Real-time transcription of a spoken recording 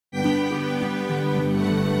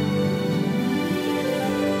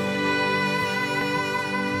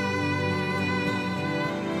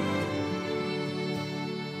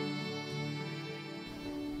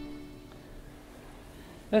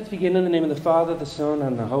Let's begin in the name of the Father, the Son,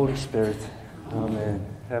 and the Holy Spirit. Amen.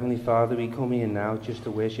 Heavenly Father, we come here now just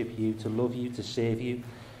to worship you, to love you, to serve you,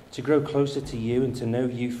 to grow closer to you and to know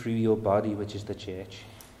you through your body, which is the church.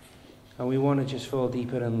 And we want to just fall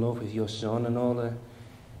deeper in love with your Son and all the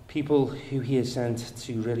people who he has sent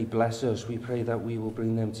to really bless us. We pray that we will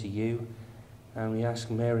bring them to you. And we ask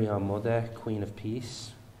Mary, our Mother, Queen of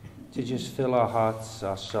Peace, to just fill our hearts,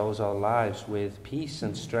 our souls, our lives with peace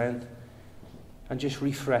and strength and just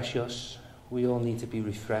refresh us. We all need to be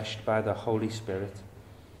refreshed by the Holy Spirit,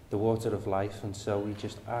 the water of life. And so we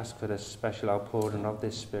just ask for this special outpouring of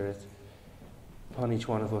this Spirit upon each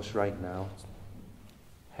one of us right now.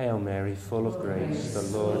 Hail Mary, full of grace, the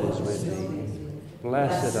Lord is with thee.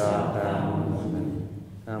 Blessed art thou among women,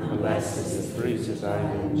 and blessed is the fruit of thy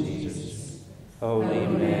womb, Jesus. Holy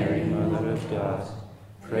Mary, Mother of God,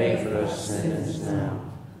 pray for us sinners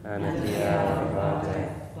now, and at the hour of our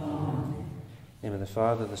death. In the name of the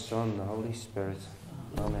Father, the Son, and the Holy Spirit.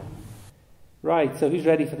 Amen. Right, so who's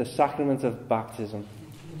ready for the sacrament of baptism?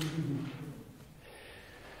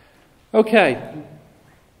 Okay.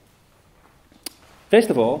 First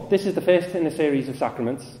of all, this is the first in a series of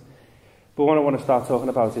sacraments. But what I want to start talking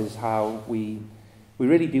about is how we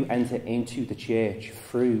really do enter into the church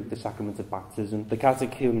through the sacrament of baptism. The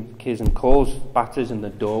Catechism calls baptism the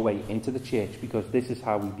doorway into the church because this is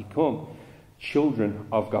how we become children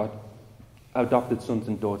of God, adopted sons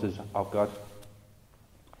and daughters of God.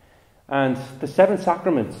 And the seven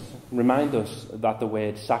sacraments remind us that the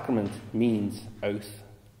word sacrament means oath,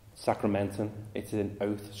 sacramentum. It's an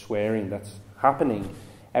oath swearing that's happening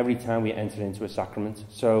every time we enter into a sacrament.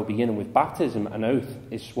 So beginning with baptism, an oath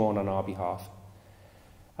is sworn on our behalf.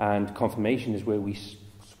 And confirmation is where we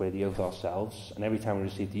swear the oath ourselves. And every time we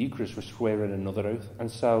receive the Eucharist, we're swearing another oath.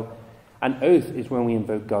 And so an oath is when we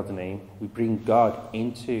invoke God's name. We bring God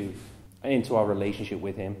into our relationship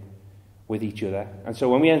with him, with each other. And so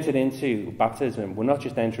when we enter into baptism, we're not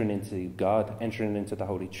just entering into God, entering into the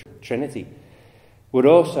Holy Trinity. We're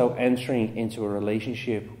also entering into a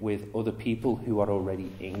relationship with other people who are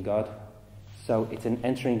already in God. So it's an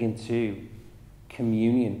entering into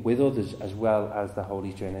communion with others as well as the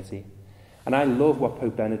Holy Trinity. And I love what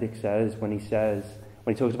Pope Benedict says when he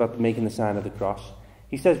talks about making the sign of the cross.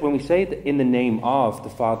 He says, when we say that in the name of the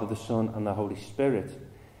Father, the Son, and the Holy Spirit,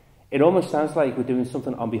 it almost sounds like we're doing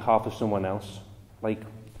something on behalf of someone else. Like,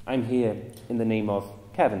 I'm here in the name of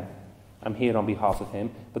Kevin. I'm here on behalf of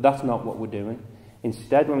him. But that's not what we're doing.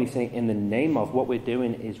 Instead, when we say in the name of, what we're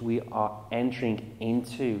doing is we are entering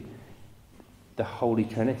into the Holy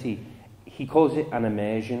Trinity. He calls it an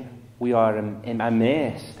immersion. We are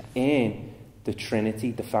immersed in the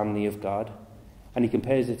Trinity, the family of God. And he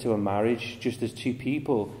compares it to a marriage. Just as two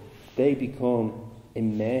people, they become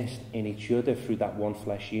immersed in each other through that one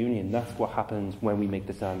flesh union. That's what happens when we make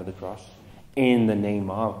the sign of the cross. In the name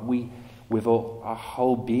of, we, with our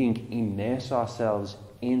whole being, immerse ourselves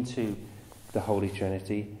into the Holy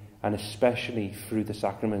Trinity, and especially through the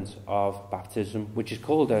sacrament of baptism, which is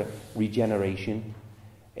called a regeneration.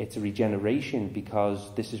 It's a regeneration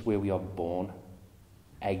because this is where we are born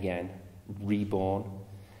again, reborn.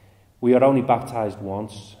 We are only baptized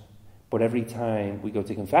once, but every time we go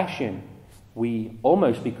to confession, we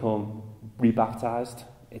almost become rebaptized.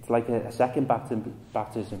 It's like a second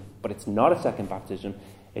baptism, but it's not a second baptism.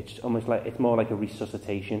 It's more like a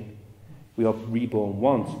resuscitation. We are reborn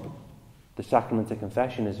once, but the sacrament of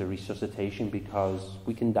confession is a resuscitation because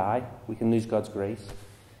we can die, we can lose God's grace,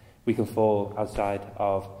 we can fall outside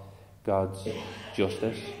of God's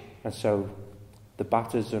justice. And so the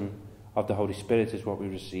baptism of the Holy Spirit is what we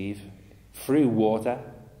receive through water.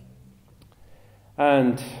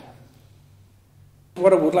 And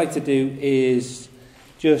what I would like to do is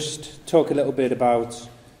just talk a little bit about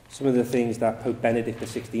some of the things that Pope Benedict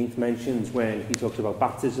XVI mentions when he talks about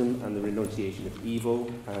baptism and the renunciation of evil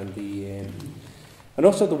and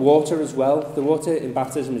also the water as well. The water in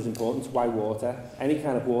baptism is important. Why water? Any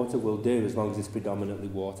kind of water will do as long as it's predominantly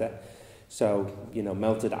water. So,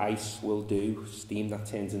 melted ice will do, steam that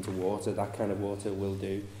turns into water, that kind of water will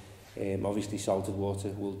do. Obviously salted water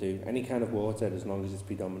will do. Any kind of water, as long as it's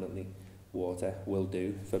predominantly water, will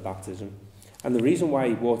do for baptism. And the reason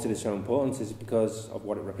why water is so important is because of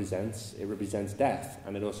what it represents. It represents death,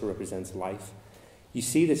 and it also represents life. You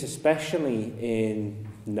see this especially in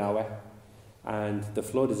Noah, and the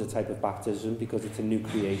flood is a type of baptism because it's a new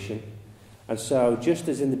creation. And so just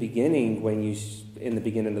as in the beginning, in the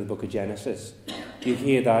beginning of the book of Genesis, you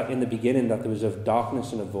hear that in the beginning that there was a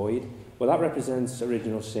darkness and a void. Well, that represents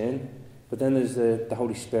original sin. But then there's the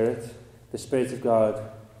Holy Spirit. The Spirit of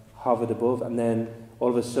God hovered above, and then all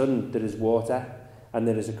of a sudden there is water, and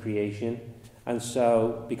there is a creation. And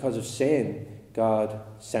so, because of sin, God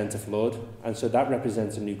sent a flood. And so that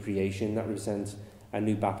represents a new creation, that represents a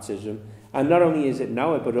new baptism. And not only is it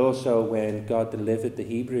Noah, but also when God delivered the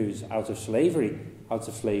Hebrews out of slavery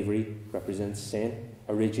represents sin,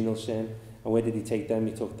 original sin. And where did he take them?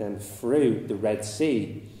 He took them through the Red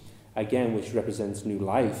Sea, again, which represents new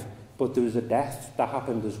life. But there was a death that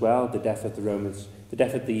happened as well, the death of the Romans, the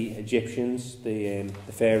death of the Egyptians, the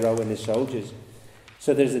Pharaoh and his soldiers.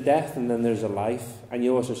 So there's a death and then there's a life. And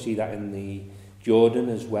you also see that in the Jordan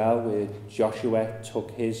as well, where Joshua took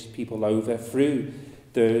his people over through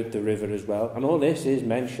the river as well. And all this is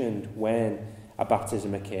mentioned when a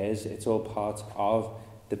baptism occurs. It's all part of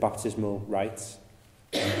the baptismal rites.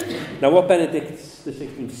 Now, what Benedict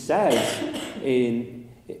XVI says in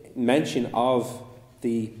mention of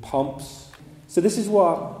the pomps. So this is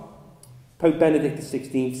what Pope Benedict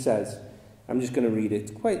XVI says. I'm just going to read it.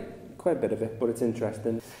 It's quite a bit of it, but it's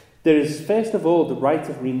interesting. There is, first of all, the rite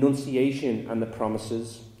of renunciation and the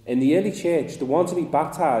promises. In the early church, the one to be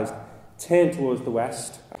baptized turned towards the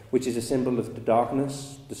west, which is a symbol of the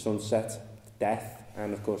darkness, the sunset, death,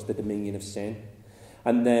 and of course the dominion of sin.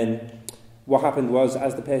 And then what happened was,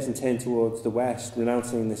 as the person turned towards the west,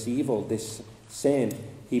 renouncing this evil, this sin,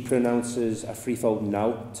 he pronounces a threefold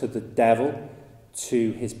no to the devil,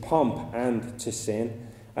 to his pomp, and to sin.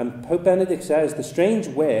 And Pope Benedict says the strange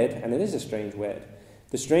word, and it is a strange word,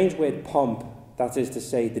 the strange word pomp, that is to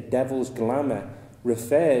say the devil's glamour,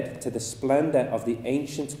 referred to the splendour of the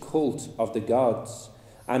ancient cult of the gods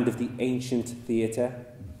and of the ancient theatre,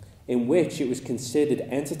 in which it was considered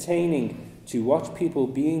entertaining to watch people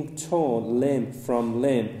being torn limb from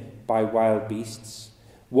limb by wild beasts.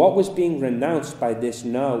 What was being renounced by this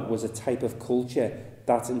no was a type of culture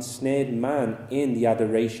that ensnared man in the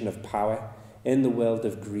adoration of power, in the world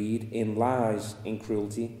of greed, in lies, in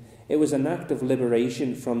cruelty. It was an act of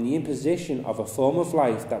liberation from the imposition of a form of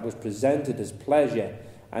life that was presented as pleasure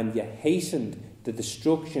and yet hastened the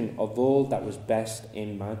destruction of all that was best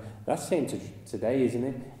in man. That's same to today, isn't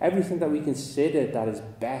it? Everything that we consider that is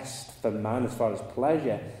best for man as far as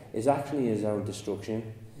pleasure is actually his own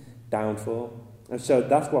destruction, downfall. And so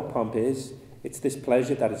that's what pomp is. It's this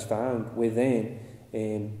pleasure that is found within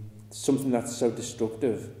something that's so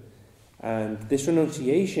destructive. And this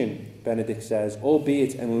renunciation, Benedict says,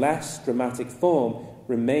 albeit in less dramatic form,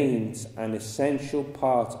 remains an essential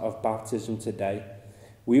part of baptism today.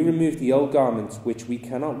 We remove the old garments which we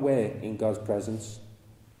cannot wear in God's presence.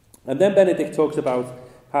 And then Benedict talks about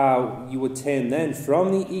how you would turn then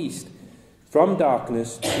from the east, from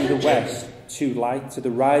darkness to the west, to light, to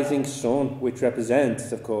the rising sun, which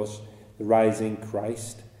represents, of course, the rising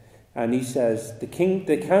Christ. And he says, the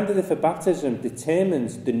candidate for baptism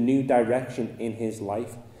determines the new direction in his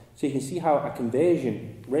life. So you can see how a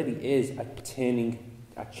conversion really is a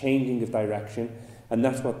changing of direction. And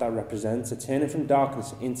that's what that represents, a turning from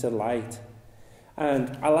darkness into light.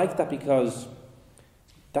 And I like that because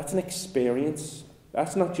that's an experience.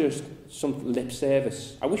 That's not just some lip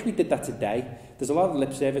service. I wish we did that today. There's a lot of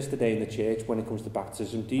lip service today in the church when it comes to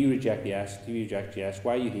baptism. Do you reject? Yes. Do you reject? Yes.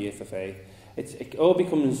 Why are you here for faith? It all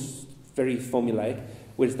becomes very formulaic.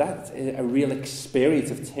 Whereas that's a real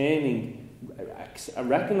experience of turning,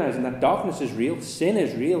 recognizing that darkness is real, sin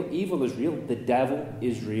is real, evil is real, the devil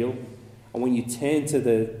is real. And when you turn to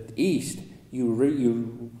the east,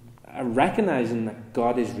 you are recognizing that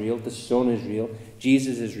God is real, the Son is real,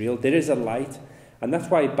 Jesus is real, there is a light. And that's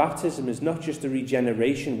why baptism is not just a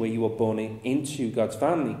regeneration where you are born into God's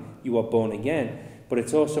family, you are born again, but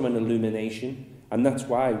it's also an illumination. And that's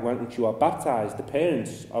why once you are baptized, the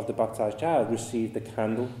parents of the baptized child receive the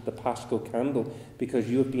candle, the paschal candle, because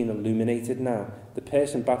you have been illuminated now. The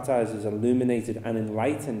person baptized is illuminated and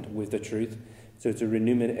enlightened with the truth. So it's a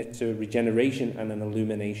regeneration and an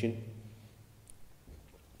illumination.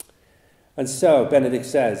 And so Benedict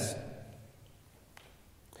says,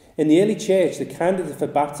 in the early church, the candidate for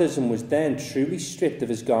baptism was then truly stripped of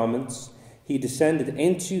his garments. He descended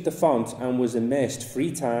into the font and was immersed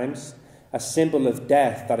 3 times, a symbol of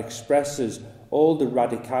death that expresses all the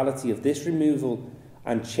radicality of this removal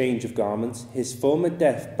and change of garments. His former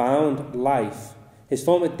death-bound life,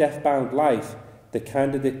 the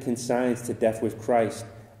candidate consigns to death with Christ,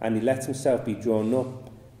 and he lets himself be drawn up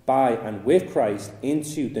by and with Christ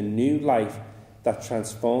into the new life that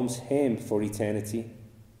transforms him for eternity.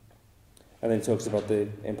 And then he talks about the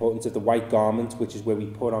importance of the white garment, which is where we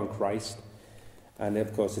put on Christ. And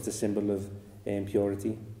of course, it's a symbol of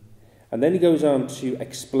purity. And then he goes on to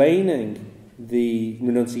explaining the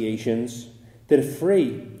renunciations. There are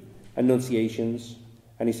 3 enunciations.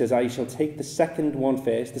 And he says, I shall take the second one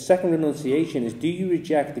first. The second renunciation is, do you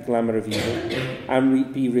reject the glamour of evil and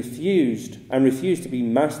refuse to be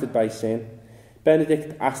mastered by sin?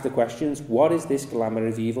 Benedict asked the questions, what is this glamour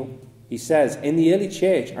of evil? He says, in the early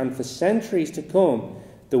church and for centuries to come,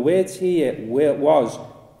 the words here was,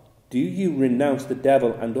 do you renounce the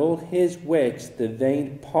devil and all his works, the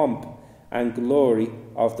vain pomp and glory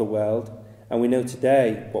of the world? And we know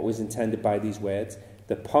today what was intended by these words.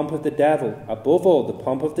 The pomp of the devil, above all, the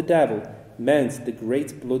pomp of the devil, meant the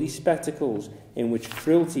great bloody spectacles in which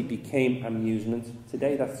cruelty became amusement.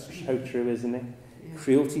 Today, that's so true, isn't it? Yeah.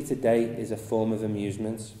 Cruelty today is a form of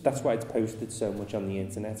amusement. That's why it's posted so much on the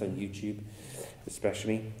internet, on YouTube,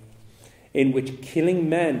 especially. In which killing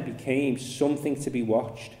men became something to be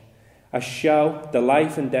watched. A show, the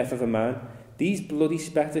life and death of a man. These bloody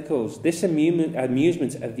spectacles, this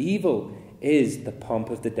amusement of evil is the pomp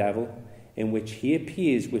of the devil, in which he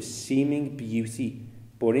appears with seeming beauty,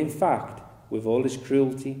 but in fact, with all his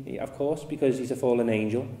cruelty, of course, because he's a fallen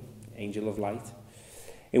angel of light,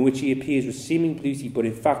 in which he appears with seeming beauty, but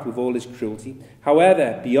in fact, with all his cruelty.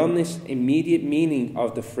 However, beyond this immediate meaning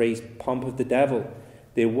of the phrase pomp of the devil,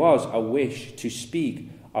 there was a wish to speak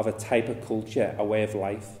of a type of culture, a way of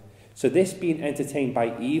life. So this being entertained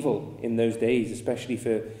by evil in those days, especially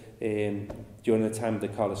for during the time of the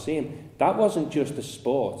Colosseum, that wasn't just a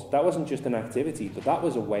sport, that wasn't just an activity, but that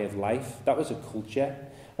was a way of life, that was a culture.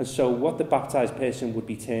 And so what the baptized person would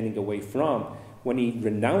be turning away from, when he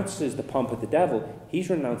renounces the pomp of the devil, he's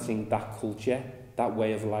renouncing that culture, that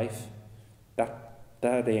way of life, that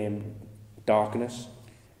darkness.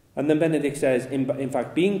 And then Benedict says, in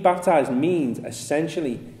fact, being baptized means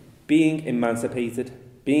essentially being emancipated,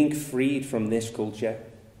 being freed from this culture.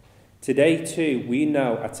 Today, too, we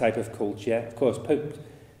know a type of culture. Of course, Pope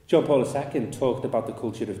John Paul II talked about the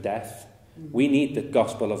culture of death. We need the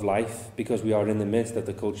gospel of life because we are in the midst of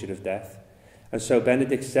the culture of death. And so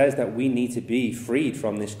Benedict says that we need to be freed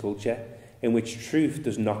from this culture in which truth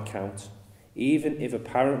does not count. Even if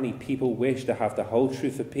apparently people wish to have the whole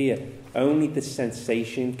truth appear, only the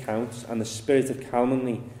sensation counts and the spirit of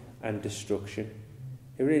calumny and destruction.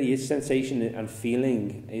 It really is sensation and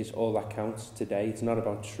feeling is all that counts today. It's not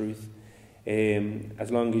about truth.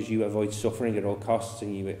 As long as you avoid suffering at all costs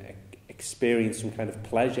and you experience some kind of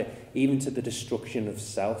pleasure, even to the destruction of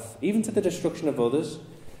self, even to the destruction of others.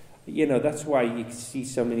 You know, that's why you see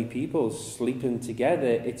so many people sleeping together.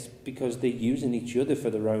 It's because they're using each other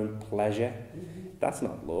for their own pleasure. That's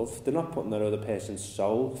not love. They're not putting their other person's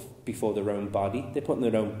soul before their own body. They're putting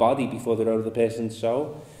their own body before their other person's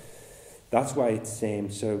soul. That's why it's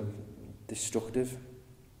so destructive.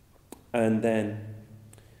 And then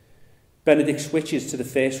Benedict switches to the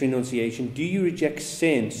first renunciation. Do you reject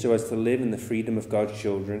sin so as to live in the freedom of God's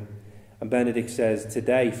children? And Benedict says,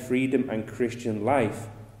 today, freedom and Christian life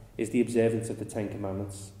is the observance of the Ten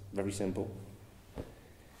Commandments. Very simple.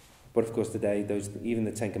 But of course today, even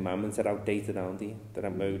the Ten Commandments are outdated, aren't they? They're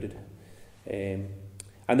outmoded.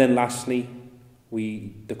 And then lastly,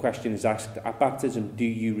 the question is asked, at baptism, do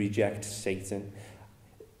you reject Satan?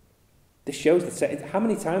 This shows that Satan, how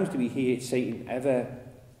many times do we hear Satan ever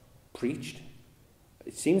preached?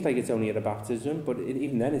 It seems like it's only at a baptism, but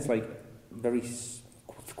even then it's like very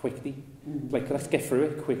quickly. Like, let's get through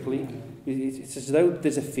it quickly. It's as though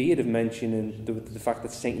there's a fear of mentioning the fact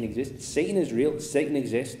that Satan exists. Satan is real. Satan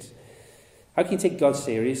exists. How can you take God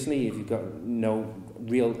seriously if you've got no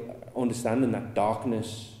real understanding that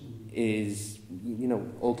darkness is,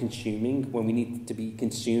 all-consuming, when we need to be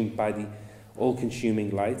consumed by the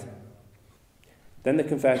all-consuming light? Then the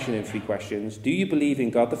confession in 3 questions. Do you believe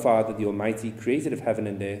in God the Father, the Almighty, creator of heaven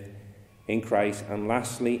and earth, in Christ, and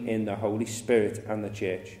lastly, in the Holy Spirit and the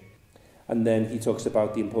Church? And then he talks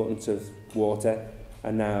about the importance of water,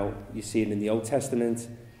 and now you see it in the Old Testament,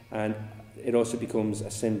 and it also becomes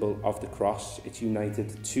a symbol of the cross. It's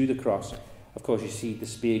united to the cross. Of course, you see the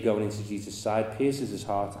spear going into Jesus' side, pierces his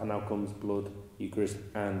heart, and now comes blood, Eucharist,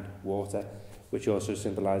 and water, which also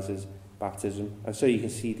symbolises baptism. And so you can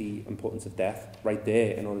see the importance of death right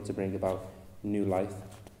there in order to bring about new life.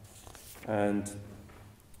 And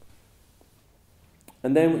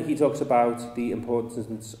then he talks about the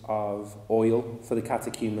importance of oil for the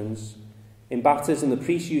catechumens. In baptism, the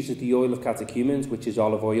priest uses the oil of catechumens, which is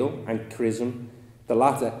olive oil, and chrism, the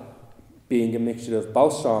latter being a mixture of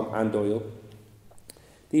balsam and oil.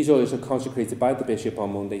 These oils are consecrated by the bishop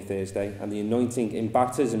on Monday, Thursday, and the anointing in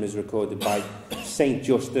baptism is recorded by St.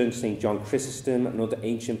 Justin, St. John Chrysostom, and other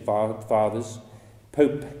ancient fathers.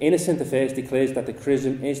 Pope Innocent I declares that the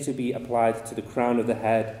chrism is to be applied to the crown of the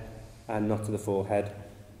head and not to the forehead,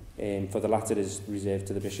 for the latter is reserved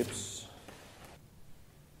to the bishops.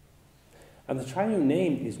 And the triune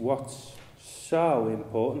name is what's so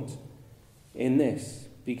important in this,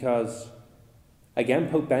 because, again,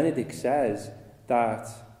 Pope Benedict says that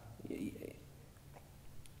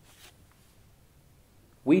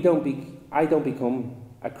I don't become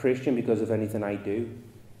a Christian because of anything I do.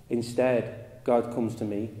 Instead, God comes to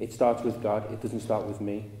me. It starts with God. It doesn't start with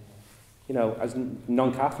me. You know, as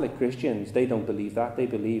non-Catholic Christians, they don't believe that. They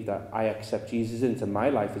believe that I accept Jesus into my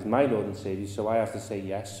life as my Lord and Saviour, so I have to say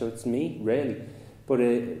yes. So it's me, really. But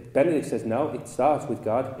Benedict says, no, it starts with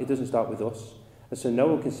God. It doesn't start with us. And so no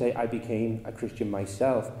one can say, I became a Christian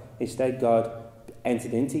myself. Instead, God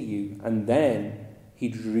entered into you, and then he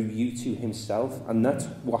drew you to himself. And that's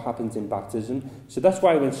what happens in baptism. So that's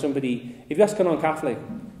why when somebody, if you ask a non-Catholic,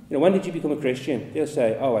 you know, when did you become a Christian? They'll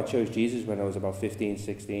say, oh, I chose Jesus when I was about 15,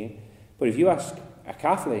 16. But if you ask a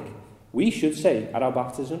Catholic, we should say at our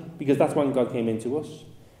baptism, because that's when God came into us.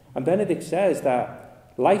 And Benedict says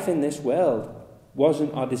that life in this world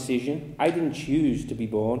wasn't our decision. I didn't choose to be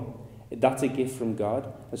born. That's a gift from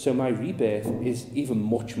God. And so my rebirth is even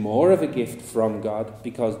much more of a gift from God,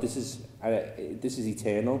 because this is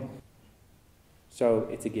eternal. So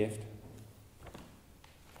it's a gift.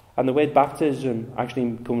 And the word baptism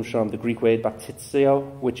actually comes from the Greek word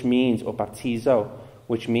baptizo, which means, or baptizo,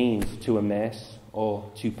 which means to immerse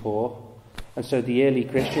or to pour. And so the early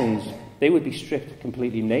Christians, they would be stripped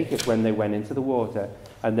completely naked when they went into the water,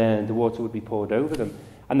 and then the water would be poured over them.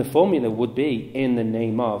 And the formula would be, in the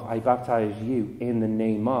name of, I baptize you in the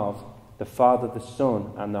name of the Father, the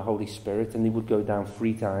Son, and the Holy Spirit. And they would go down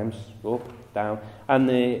 3 times, up, down. And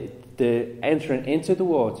the entering into the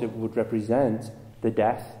water would represent the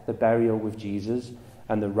death, the burial with Jesus,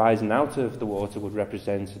 and the rising out of the water would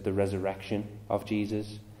represent the resurrection of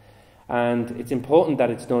Jesus. And it's important that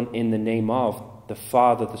it's done in the name of the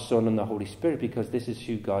Father, the Son, and the Holy Spirit, because this is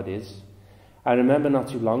who God is. I remember not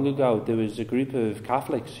too long ago, there was a group of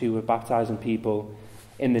Catholics who were baptizing people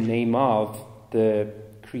in the name of the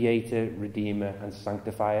Creator, Redeemer, and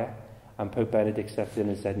Sanctifier. And Pope Benedict stepped in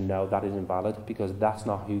and said, no, that is invalid, because that's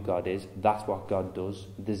not who God is. That's what God does.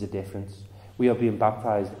 There's a difference. We are being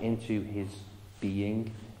baptized into his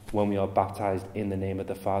being when we are baptized in the name of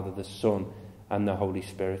the Father, the Son, and the Holy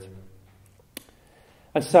Spirit.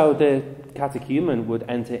 And so the catechumen would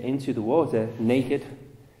enter into the water naked,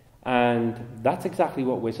 and that's exactly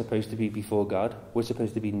what we're supposed to be before God. We're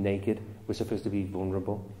supposed to be naked. We're supposed to be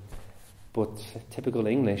vulnerable. But typical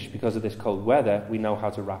English, because of this cold weather, we know how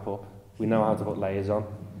to wrap up. We know how to put layers on.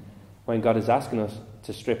 When God is asking us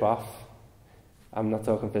to strip off, I'm not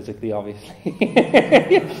talking physically, obviously.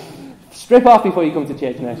 Strip off before you come to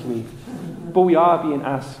church next week. But we are being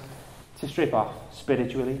asked to strip off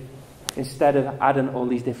spiritually, instead of adding all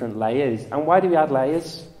these different layers. And why do we add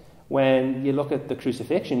layers? When you look at the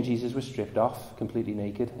crucifixion, Jesus was stripped off completely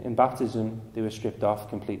naked. In baptism, they were stripped off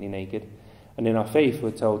completely naked. And in our faith,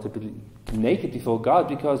 we're told to be naked before God,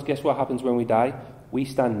 because guess what happens when we die? We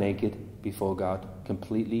stand naked before God,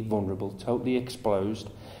 completely vulnerable, totally exposed,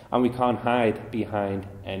 and we can't hide behind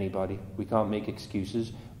anybody. We can't make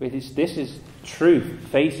excuses. This is truth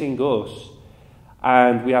facing us,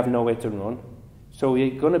 and we have nowhere to run. So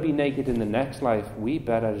we're going to be naked in the next life. We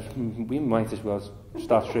might as well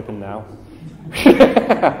start stripping now.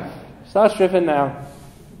 Start stripping now.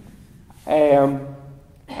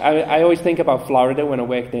 I always think about Florida when I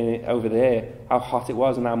worked over there, how hot it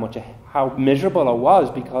was and how miserable I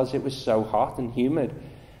was because it was so hot and humid.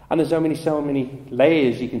 And there's so many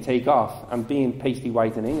layers you can take off. And being pasty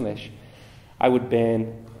white in English, I'd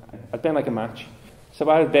burn like a match. So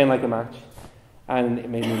I would burn like a match, and it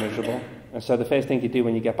made me miserable. And so the first thing you do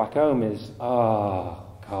when you get back home is,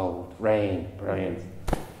 cold, rain, brilliant.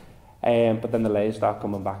 But then the layers start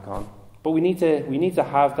coming back on. But we need to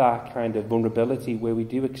have that kind of vulnerability where we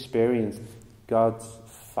do experience God's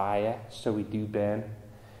fire, so we do burn.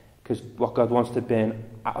 Because what God wants to burn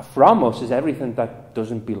from us is everything that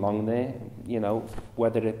doesn't belong there,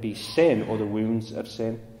 whether it be sin or the wounds of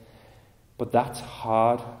sin. But that's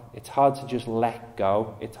hard. It's hard to just let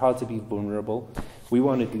go. It's hard to be vulnerable. We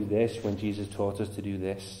want to do this when Jesus taught us to do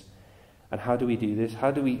this. And how do we do this? How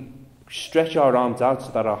do we stretch our arms out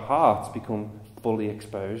so that our hearts become fully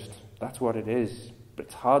exposed? That's what it is. But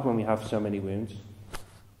it's hard when we have so many wounds.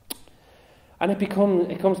 And it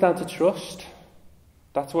comes down to trust.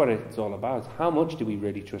 That's what it's all about. How much do we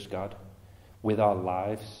really trust God with our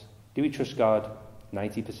lives? Do we trust God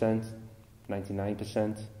 90%,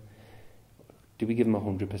 99%? Do we give him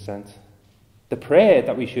 100%? The prayer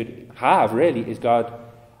that we should have really is, God,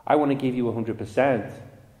 I want to give you 100%,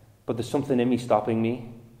 but there's something in me stopping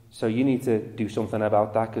me. So you need to do something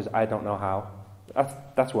about that, because I don't know how.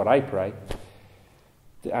 That's what I pray.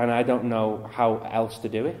 And I don't know how else to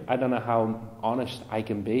do it. I don't know how honest I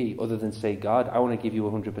can be other than say, God, I want to give you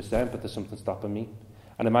 100%, but there's something stopping me.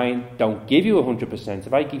 And if I don't give you 100%,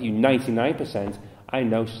 if I give you 99%, I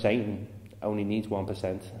know Satan only needs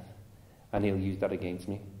 1%, and he'll use that against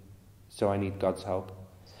me. So I need God's help.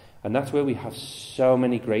 And that's where we have so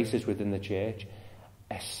many graces within the church,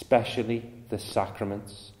 especially the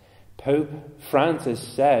sacraments. Pope Francis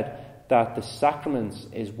said that the sacraments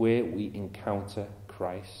is where we encounter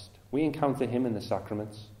Christ. We encounter him in the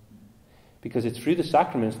sacraments, because it's through the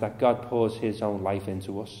sacraments that God pours his own life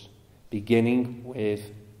into us, beginning with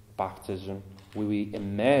baptism, where we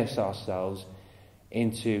immerse ourselves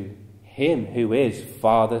into him who is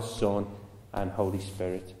Father, Son, and Holy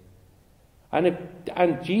Spirit. And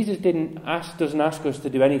Jesus doesn't ask us to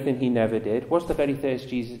do anything he never did. What's the very first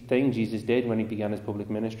thing Jesus did when he began his public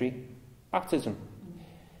ministry? Baptism.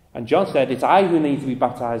 And John said, it's I who need to be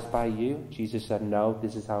baptized by you. Jesus said, no,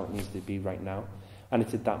 this is how it needs to be right now. And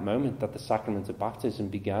it's at that moment that the sacrament of baptism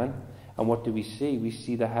began. And what do we see? We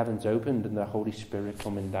see the heavens opened and the Holy Spirit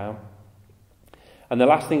coming down. And the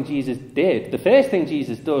last thing Jesus did, the first thing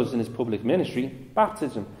Jesus does in his public ministry,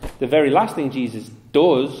 baptism. The very last thing Jesus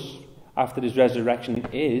does after his resurrection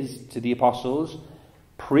is, to the apostles,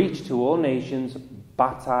 preach to all nations,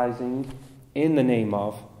 baptizing in the name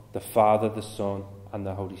of the Father, the Son, and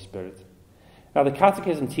the Holy Spirit. Now, the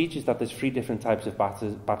Catechism teaches that there's 3 different types of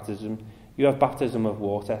baptism. You have baptism of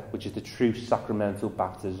water, which is the true sacramental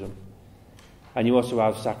baptism. And you also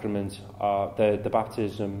have the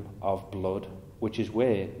baptism of blood, which is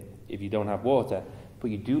where, if you don't have water,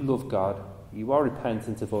 but you do love God, you are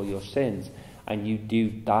repentant of all your sins, and you do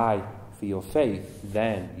die for your faith,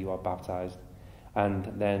 then you are baptized. And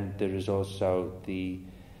then there is also the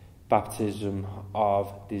baptism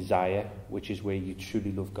of desire, which is where you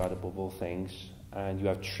truly love God above all things, and you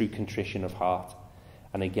have true contrition of heart.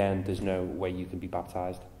 And again, there's no way you can be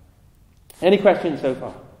baptized. Any questions so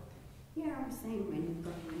far? Yeah, I was saying when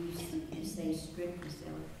you say strip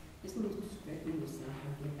yourself, isn't it stripping yourself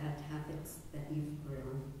of your bad habits that you've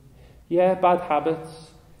grown? Yeah, bad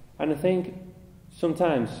habits. And I think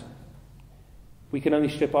sometimes we can only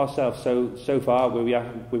strip ourselves so far where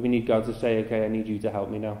we need God to say, okay, I need you to help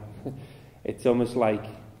me now. It's almost like,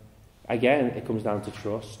 again, it comes down to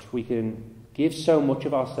trust. We can give so much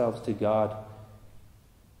of ourselves to God,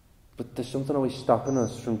 but there's something always stopping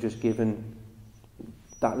us from just giving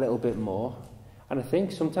that little bit more. And I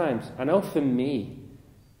think sometimes, I know for me,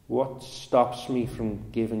 what stops me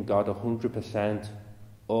from giving God 100%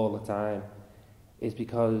 all the time is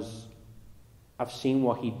because I've seen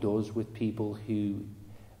what he does with people who,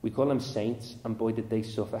 we call them saints, and boy did they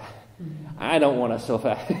suffer. Mm-hmm. I don't want to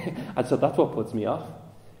suffer. And so that's what puts me off.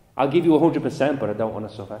 I'll give you 100%, but I don't want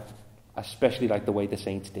to suffer. Especially like the way the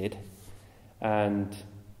saints did.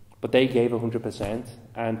 But they gave 100%.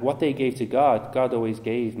 And what they gave to God, God always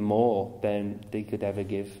gave more than they could ever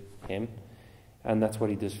give him. And that's what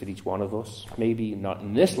he does for each one of us. Maybe not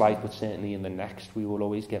in this life, but certainly in the next, we will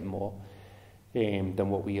always get more than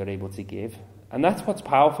what we are able to give. And that's what's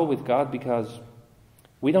powerful with God, because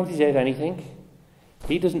we don't deserve anything.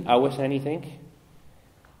 He doesn't owe us anything.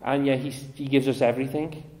 And yet he gives us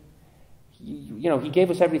everything. He gave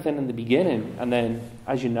us everything in the beginning. And then,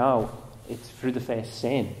 as you know, it's through the first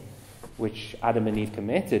sin, which Adam and Eve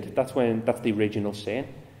committed. That's the original sin.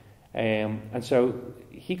 And so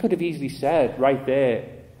he could have easily said, right there,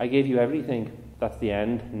 I gave you everything. That's the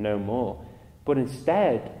end, no more. But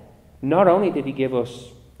instead, not only did he give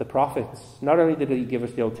us the prophets, not only did he give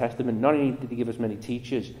us the Old Testament, not only did he give us many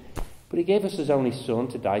teachers, but he gave us his only Son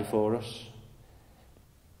to die for us.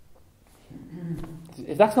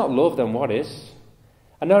 If that's not love, then what is?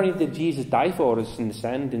 And not only did Jesus die for us and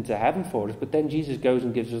ascend into heaven for us, but then Jesus goes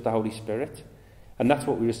and gives us the Holy Spirit. And that's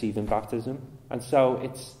what we receive in baptism. And so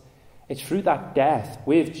it's through that death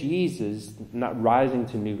with Jesus, and that rising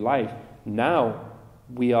to new life, now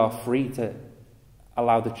we are free to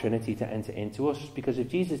allow the Trinity to enter into us. Because if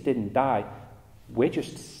Jesus didn't die, we're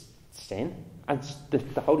just sin. And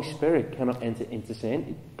the Holy Spirit cannot enter into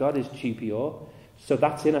sin. God is too pure. So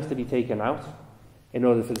that sin has to be taken out in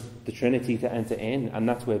order for the Trinity to enter in. And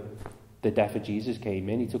that's where the death of Jesus came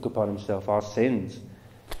in. He took upon himself our sins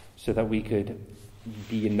so that we could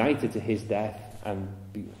be united to his death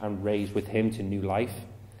and raised with him to new life.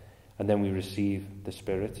 And then we receive the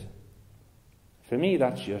Spirit. For me,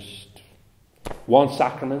 that's just one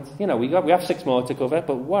sacrament. We have 6 more to cover,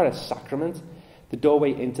 but what a sacrament. The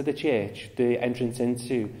doorway into the church, the entrance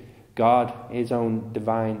into God, his own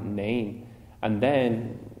divine name. And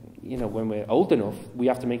then, when we're old enough, we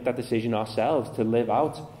have to make that decision ourselves to live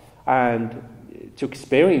out and to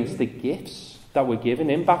experience the gifts that we're given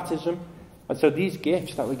in baptism. And so these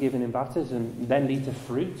gifts that we're given in baptism then lead to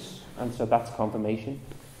fruits, and so that's confirmation.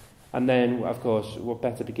 And then, of course, what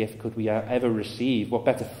better gift could we ever receive? What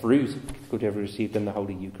better fruit could we ever receive than the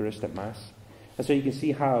Holy Eucharist at Mass? And so you can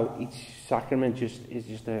see how each sacrament is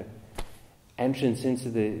just an entrance into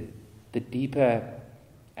the deeper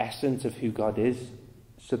essence of who God is,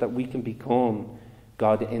 so that we can become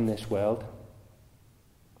God in this world.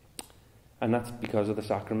 And that's because of the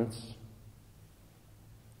sacraments.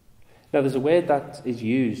 Now, there's a word that is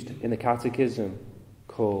used in the Catechism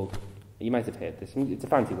called, you might have heard this, it's a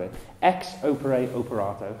fancy word, ex opere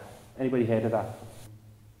operato. Anybody heard of that?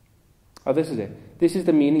 Oh, this is it. This is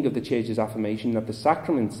the meaning of the Church's affirmation that the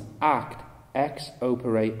sacraments act ex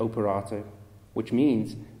opere operato, which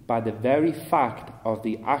means by the very fact of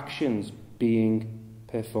the actions being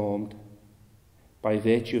performed, by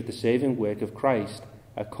virtue of the saving work of Christ,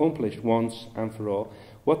 accomplished once and for all.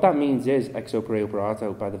 What that means is, ex opere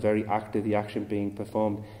operato, by the very act of the action being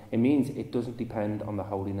performed, it means it doesn't depend on the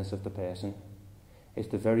holiness of the person. It's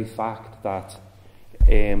the very fact that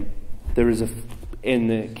there is in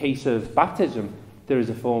the case of baptism, there is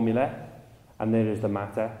a formula and there is the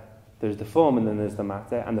matter. There's the form and then there's the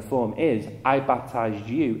matter. And the form is, I baptized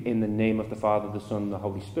you in the name of the Father, the Son, and the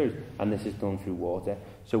Holy Spirit. And this is done through water.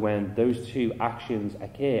 So when those two actions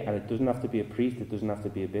occur, and it doesn't have to be a priest, it doesn't have to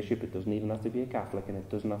be a bishop, it doesn't even have to be a Catholic, and it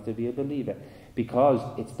doesn't have to be a believer, because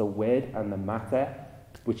it's the word and the matter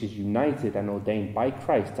which is united and ordained by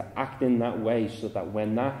Christ to act in that way, so that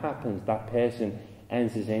when that happens, that person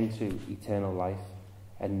enters into eternal life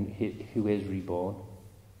and who is reborn.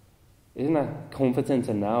 Isn't that comforting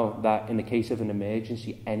to know that in the case of an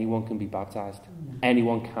emergency, anyone can be baptized?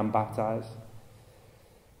 Anyone can baptize.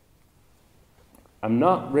 I'm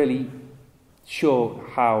not really sure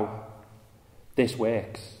how this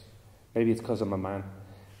works. Maybe it's because I'm a man.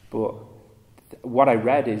 But what I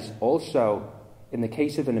read is also, in the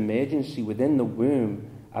case of an emergency within the womb,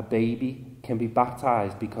 a baby can be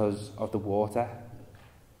baptized because of the water,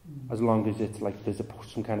 as long as it's like there's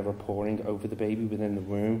some kind of a pouring over the baby within the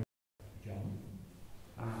womb. John?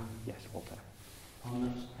 Yes, Walter. On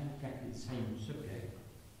that exactly the same subject,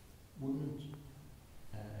 wouldn't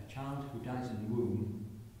a child who dies in the womb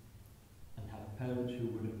and have parents who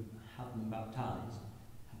would have them baptised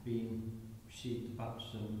have received the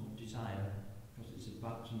baptism of desire, because it's a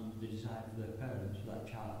baptism of the desire for their parents, for that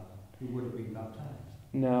child who would have been baptised?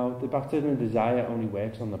 No, the baptism of desire only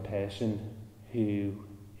works on the person who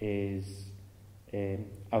is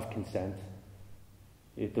of consent.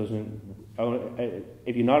 It doesn't.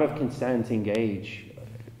 If you're not of consenting age,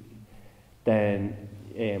 then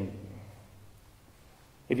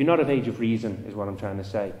if you're not of age of reason, is what I'm trying to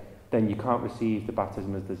say, then you can't receive the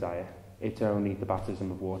baptism of desire. It's only the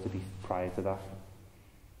baptism of water prior to that.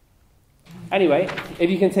 Anyway, if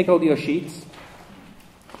you can take hold of your sheets,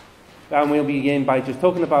 and we'll begin by just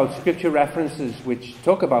talking about scripture references which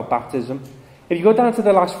talk about baptism. If you go down to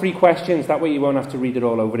the last 3 questions, that way you won't have to read it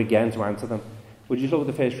all over again to answer them. We'll just look at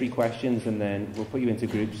the first 3 questions and then we'll put you into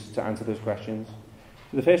groups to answer those questions.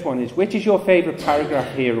 So the first one is, which is your favourite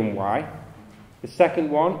paragraph here and why? The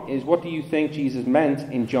second one is, what do you think Jesus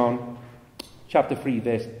meant in John chapter 3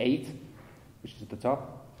 verse 8, which is at the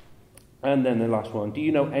top? And then the last one, do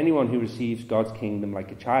you know anyone who receives God's kingdom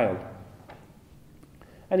like a child?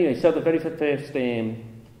 Anyway, so the very first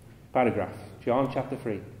paragraph, John chapter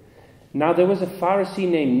 3. Now there was a Pharisee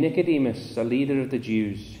named Nicodemus, a leader of the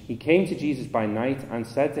Jews. He came to Jesus by night and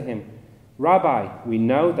said to him, Rabbi, we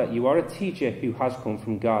know that you are a teacher who has come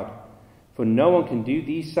from God, for no one can do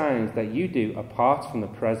these signs that you do apart from the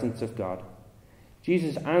presence of God.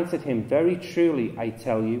 Jesus answered him, very truly, I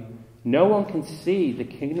tell you, no one can see the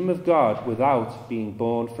kingdom of God without being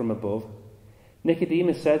born from above.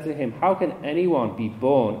 Nicodemus said to him, how can anyone be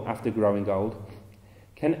born after growing old?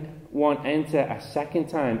 Can one enter a second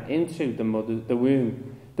time into the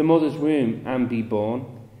mother's womb and be born?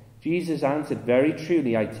 Jesus answered, very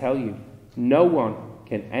truly, I tell you, no one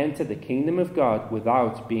can enter the kingdom of God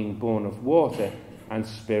without being born of water and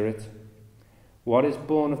spirit. What is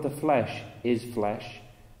born of the flesh is flesh,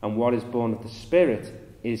 and what is born of the spirit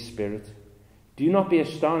is spirit. Do not be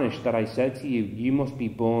astonished that I said to you, you must be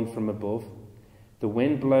born from above. The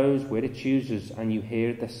wind blows where it chooses, and you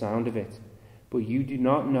hear the sound of it, but you do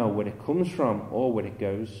not know where it comes from or where it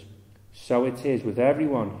goes. So it is with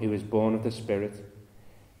everyone who is born of the Spirit.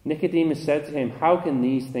 Nicodemus said to him, how can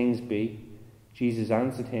these things be? Jesus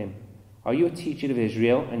answered him, are you a teacher of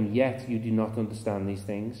Israel, and yet you do not understand these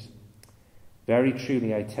things? Very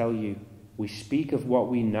truly I tell you, we speak of what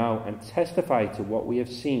we know and testify to what we have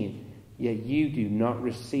seen, yet you do not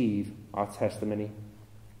receive our testimony.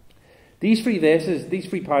 These three verses, these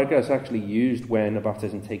three paragraphs are actually used when a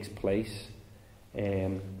baptism takes place.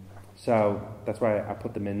 So that's why I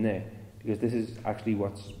put them in there, because this is actually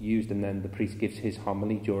what's used, and then the priest gives his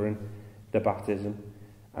homily during the baptism.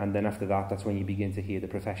 And then after that, that's when you begin to hear the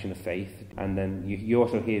profession of faith. And then you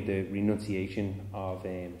also hear the renunciation of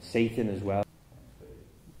Satan as well.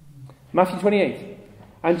 Matthew 28.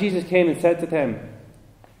 And Jesus came and said to them,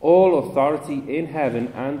 all authority in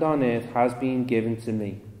heaven and on earth has been given to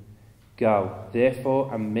me. Go,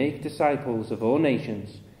 therefore, and make disciples of all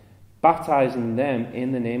nations, baptizing them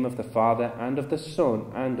in the name of the Father and of the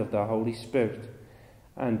Son and of the Holy Spirit,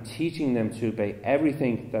 and teaching them to obey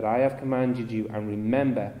everything that I have commanded you, and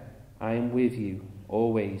remember, I am with you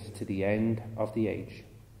always to the end of the age.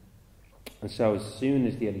 And so as soon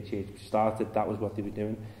as the early church started, that was what they were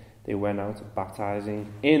doing. They went out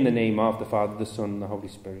baptizing in the name of the Father, the Son, and the Holy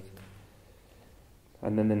Spirit.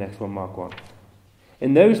 And then the next one, Mark 1.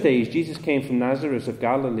 In those days, Jesus came from Nazareth of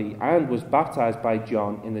Galilee and was baptized by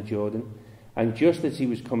John in the Jordan. And just as he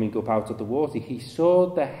was coming up out of the water, he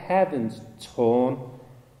saw the heavens torn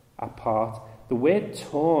apart. The word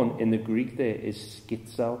torn in the Greek there is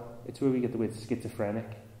schizo. It's where we get the word schizophrenic,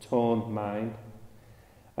 torn mind.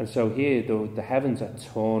 And so here, the heavens are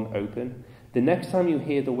torn open. The next time you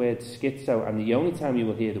hear the word schizo, and the only time you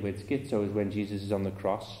will hear the word schizo, is when Jesus is on the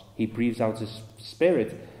cross. He breathes out his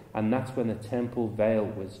spirit, and that's when the temple veil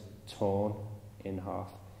was torn in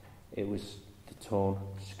half. It was the torn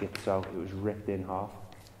schizo. It was ripped in half.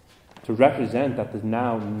 To represent that there's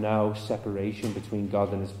now no separation between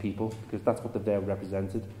God and his people, because that's what the veil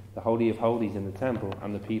represented. The Holy of Holies in the temple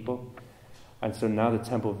and the people. And so now the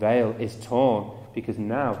temple veil is torn, because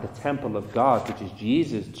now the temple of God, which is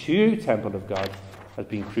Jesus, true temple of God, has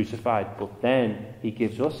been crucified. But then he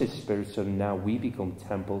gives us his Spirit, so now we become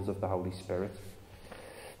temples of the Holy Spirit.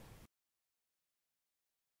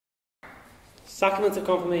 Sacrament of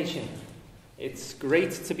confirmation. It's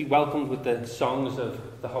great to be welcomed with the songs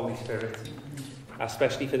of the Holy Spirit,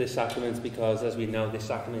 especially for this sacrament, because as we know, this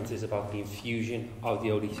sacrament is about the infusion of the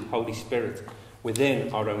Holy Spirit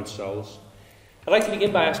within our own souls. I'd like to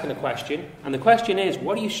begin by asking a question, and the question is,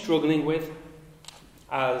 what are you struggling with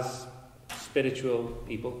as spiritual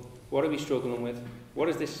people? What are we struggling with? What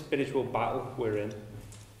is this spiritual battle we're in?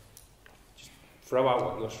 Just throw out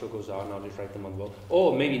what your struggles are and I'll just write them on the wall.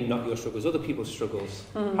 Or maybe not your struggles, other people's struggles.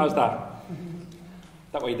 How's that?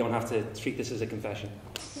 That way you don't have to treat this as a confession.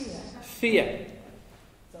 Fear.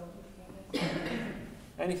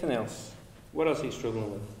 Anything else? What else are you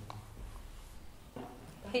struggling with?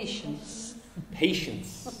 Patience.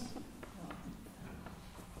 Patience.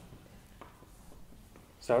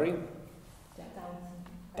 Sorry?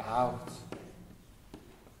 Doubt.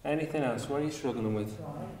 Anything else? What are you struggling with?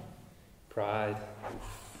 Pride.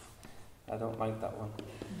 I don't like that one.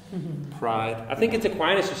 Pride. I think it's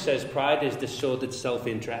Aquinas who says pride is disordered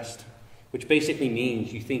self-interest, which basically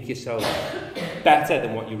means you think yourself better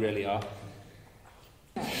than what you really are.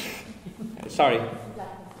 Sorry.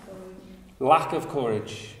 Lack of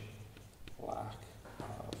courage. Lack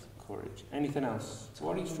of courage. Anything else? So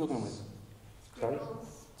what are you struggling with? Sorry?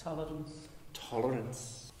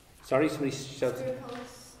 Tolerance. Sorry, somebody shouted.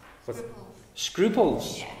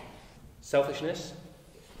 Scruples. Yeah. Selfishness.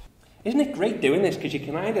 Isn't it great doing this? Because you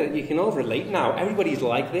can all relate now. Everybody's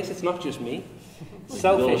like this. It's not just me.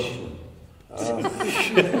 Selfish. I'm going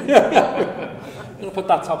to put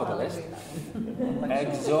that top of the list.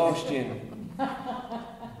 Exhaustion.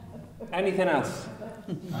 Anything else?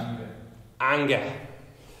 Anger.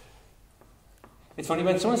 It's funny,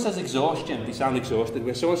 when someone says exhaustion, they sound exhausted.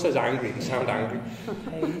 When someone says angry, they sound angry.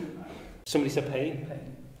 Pain. Somebody said pain.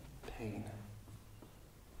 Pain.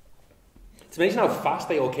 It's amazing how fast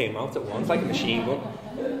they all came out at once, like a machine gun.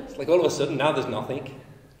 It's like all of a sudden, now there's nothing.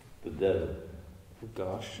 The devil. Oh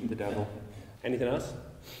gosh, the devil. Anything else?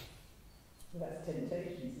 Well, that's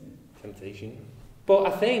temptation. Temptation. But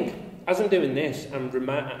I think, as I'm doing this,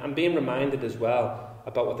 I'm being reminded as well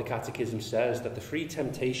about what the Catechism says, that the three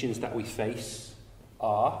temptations that we face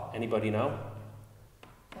are, anybody know?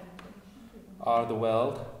 Are the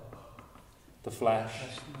world, the flesh,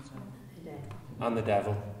 and the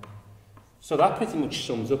devil. So that pretty much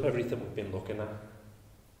sums up everything we've been looking at.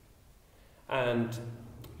 And,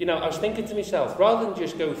 I was thinking to myself, rather than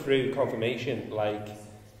just go through confirmation like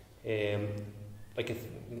a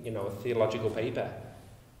theological paper,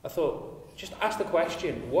 I thought, just ask the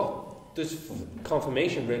question, what does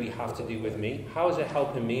confirmation really have to do with me? How is it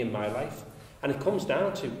helping me in my life? And it comes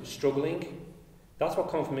down to struggling. That's what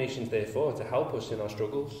confirmation is there for, to help us in our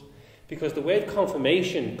struggles. Because the word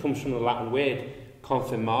confirmation comes from the Latin word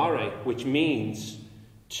confirmare, which means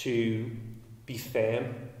to be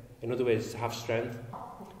firm, In other words, to have strength.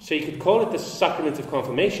 So you could call it the sacrament of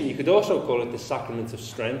confirmation. You could also call it the sacrament of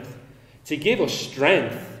strength. To give us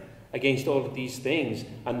strength against all of these things.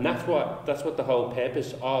 And that's what the whole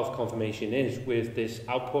purpose of confirmation is, with this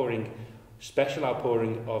outpouring, special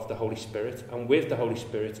outpouring of the Holy Spirit. And with the Holy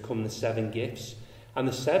Spirit come the 7 gifts. And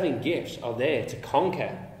the 7 gifts are there to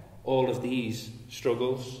conquer all of these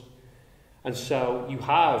struggles. And so you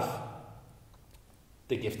have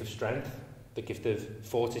the gift of strength, the gift of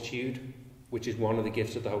fortitude, which is one of the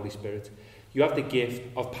gifts of the Holy Spirit. You have the gift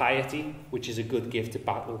of piety, which is a good gift to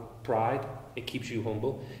battle pride. It keeps you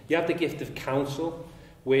humble. You have the gift of counsel,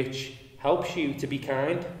 which helps you to be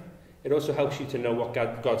kind. It also helps you to know what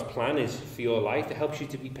God's plan is for your life. It helps you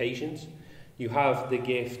to be patient. You have the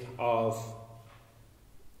gift of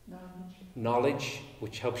knowledge,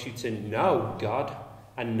 which helps you to know God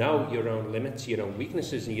and know your own limits, your own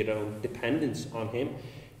weaknesses, and your own dependence on Him.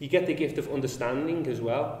 You get the gift of understanding as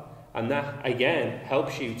well. And that, again,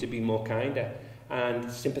 helps you to be more kinder and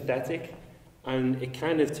sympathetic. And it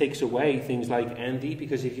kind of takes away things like envy,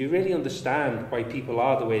 because if you really understand why people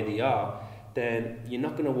are the way they are, then you're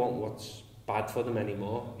not going to want what's bad for them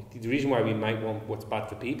anymore. The reason why we might want what's bad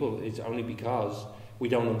for people is only because we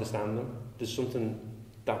don't understand them. There's something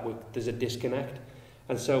there's a disconnect.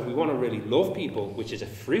 And so if we want to really love people, which is a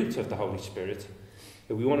fruit of the Holy Spirit,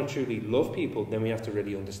 if we want to truly love people, then we have to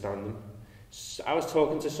really understand them. I was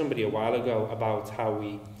talking to somebody a while ago about how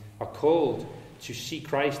we are called to see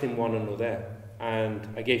Christ in one another. And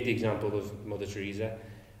I gave the example of Mother Teresa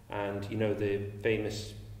and, the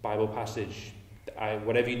famous Bible passage,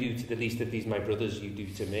 whatever you do to the least of these my brothers, you do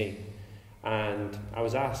to me. And I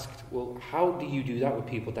was asked, well, how do you do that with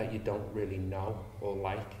people that you don't really know or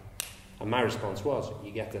like? And my response was,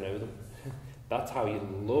 you get to know them. That's how you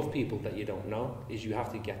love people that you don't know, is you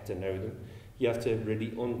have to get to know them. You have to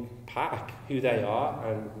really unpack who they are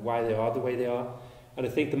and why they are the way they are. And I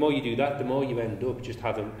think the more you do that, the more you end up just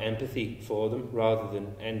having empathy for them rather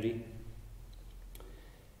than envy.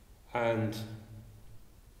 And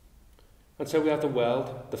so we have the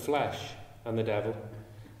world, the flesh, and the devil.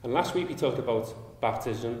 And last week we talked about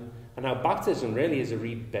baptism, and how baptism really is a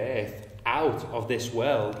rebirth out of this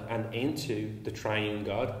world and into the triune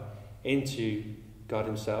God, into God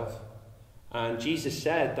Himself. And Jesus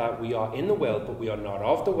said that we are in the world, but we are not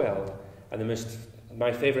of the world. And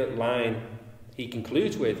my favourite line He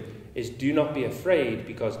concludes with is, do not be afraid,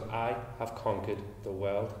 because I have conquered the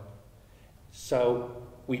world. So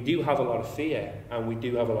we do have a lot of fear, and we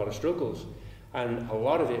do have a lot of struggles. And a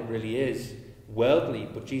lot of it really is worldly,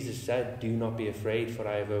 but Jesus said, do not be afraid, for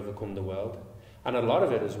I have overcome the world. And a lot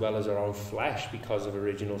of it as well as our own flesh, because of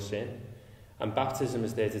original sin. And baptism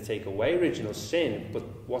is there to take away original sin, but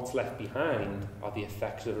what's left behind are the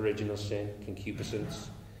effects of original sin, concupiscence,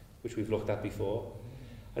 which we've looked at before.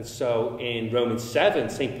 And so in Romans 7,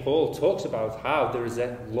 St. Paul talks about how there is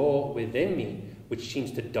a law within me which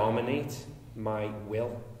seems to dominate my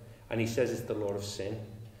will. And he says it's the law of sin.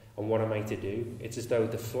 And what am I to do? It's as though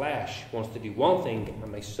the flesh wants to do one thing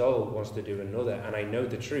and my soul wants to do another. And I know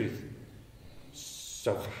the truth.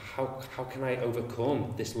 So how can I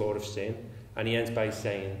overcome this law of sin? And he ends by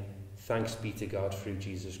saying, thanks be to God through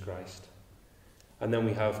Jesus Christ. And then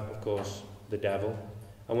we have, of course, the devil.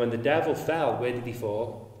 And when the devil fell, where did he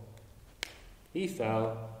fall? He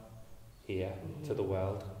fell here, to the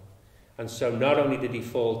world. And so not only did he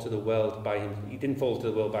fall to the world he didn't fall to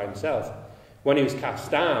the world by himself. When he was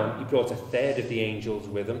cast down, he brought 1/3 of the angels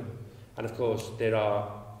with him. And of course, there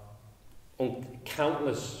are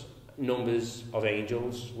countless numbers of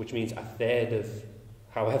angels, which means 1/3 of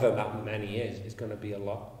however that many is going to be a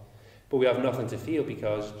lot. But we have nothing to fear,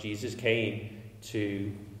 because Jesus came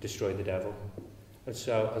to destroy the devil. And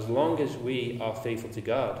so as long as we are faithful to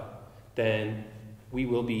God, then we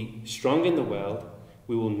will be strong in the world,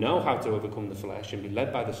 we will know how to overcome the flesh and be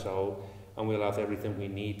led by the soul, and we'll have everything we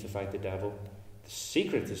need to fight the devil. The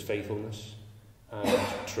secret is faithfulness and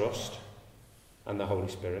trust and the Holy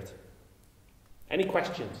Spirit. Any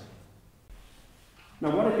questions?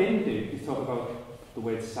 Now what I didn't do is talk about the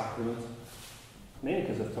word sacrament, mainly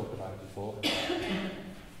because I've talked about it before.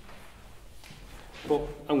 But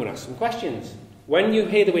I'm going to ask some questions. When you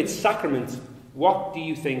hear the word sacrament, what do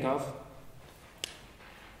you think of?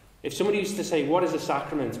 If somebody used to say, what is a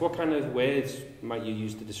sacrament? What kind of words might you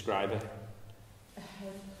use to describe it?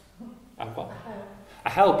 A what? A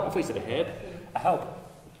help. I thought you said a herb. A help.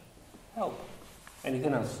 Help.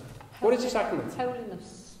 Anything else? What is a sacrament?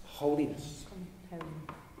 Holiness. Holiness. Holy.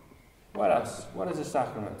 What else? What is a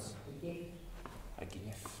sacrament? A gift. A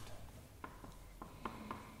gift.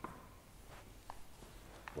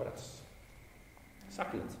 What else?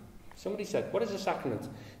 Sacrament. Somebody said, what is a sacrament?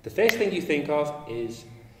 The first thing you think of is,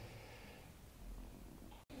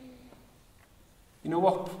 you know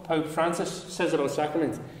what Pope Francis says about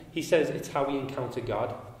sacraments? He says it's how we encounter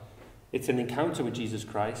God. It's an encounter with Jesus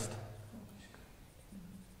Christ.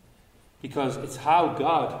 Because it's how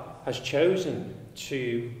God has chosen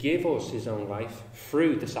to give us his own life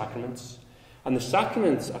through the sacraments. And the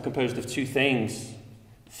sacraments are composed of two things,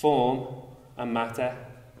 form and matter.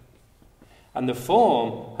 And the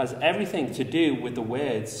form has everything to do with the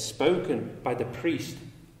words spoken by the priest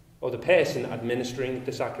or the person administering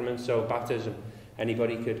the sacrament. So baptism,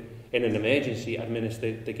 anybody could, in an emergency,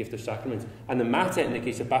 administer the gift of sacrament. And the matter, in the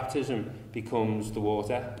case of baptism, becomes the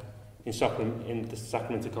water. In the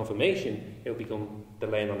sacrament of confirmation, it will become the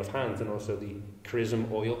laying on of hands and also the chrism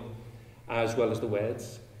oil, as well as the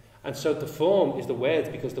words. And so the form is the words,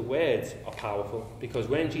 because the words are powerful. Because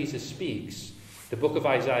when Jesus speaks, the book of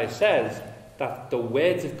Isaiah says that the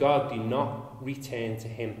words of God do not return to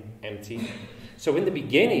him empty. So in the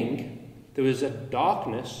beginning, there was a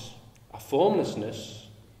darkness, a formlessness,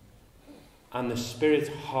 and the Spirit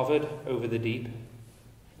hovered over the deep.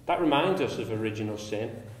 That reminds us of original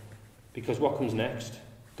sin. Because what comes next?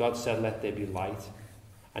 God said, let there be light.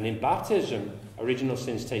 And in baptism, original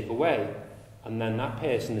sins take away, and then that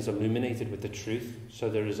person is illuminated with the truth, so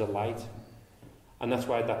there is a light. And that's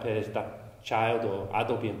why that child or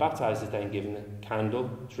adult being baptized is then given a candle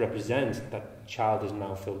to represent that child is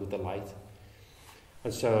now filled with the light.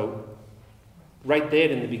 And so, right there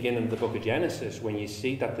in the beginning of the book of Genesis, when you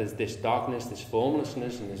see that there's this darkness, this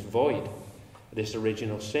formlessness, and this void, this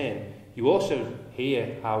original sin, you also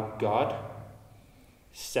hear how God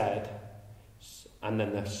said, and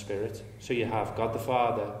then the Spirit. So you have God the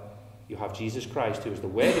Father, you have Jesus Christ, who is the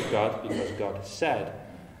Word of God, because God said,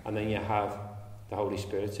 and then you have the Holy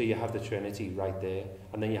Spirit. So you have the Trinity right there,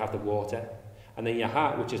 and then you have the water, and then you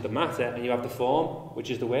have, which is the matter, and you have the form, which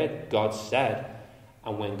is the Word. God said,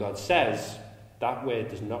 and when God says, that word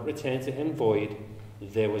does not return to him void,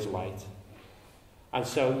 there was light. And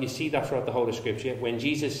so you see that throughout the whole of Scripture. When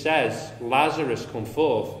Jesus says, Lazarus, come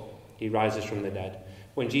forth, he rises from the dead.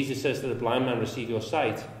 When Jesus says to the blind man, receive your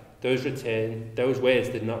sight, those words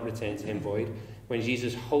did not return to him void. When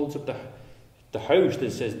Jesus holds up the host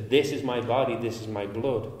and says, this is my body, this is my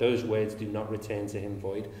blood, those words do not return to him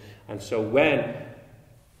void. And so when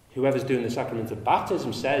whoever's doing the sacrament of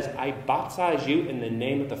baptism says, I baptize you in the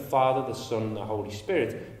name of the Father, the Son, and the Holy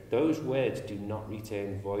Spirit, those words do not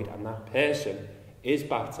return void, and that person is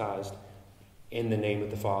baptized in the name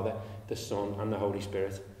of the Father, the Son, and the Holy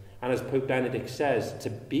Spirit. And as Pope Benedict says,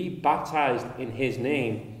 to be baptized in his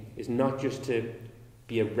name is not just to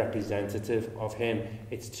be a representative of him,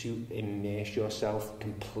 it's to immerse yourself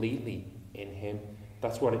completely in him.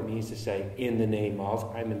 That's what it means to say, in the name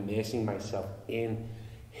of. I'm immersing myself in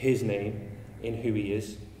his name, in who he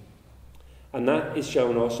is. And that is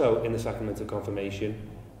shown also in the sacrament of confirmation,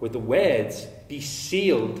 with the words, be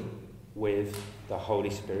sealed with the Holy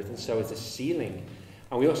Spirit. And so it's a sealing.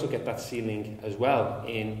 And we also get that sealing as well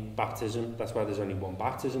in baptism. That's why there's only one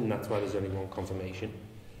baptism, and that's why there's only one confirmation.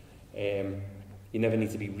 You never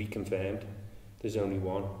need to be reconfirmed. There's only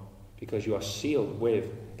one, because you are sealed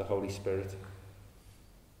with the Holy Spirit.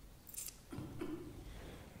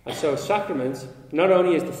 And so sacrament, not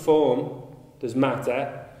only is the form, there's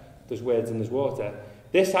matter, there's words and there's water.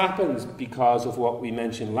 This happens because of what we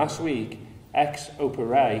mentioned last week, ex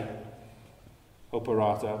opere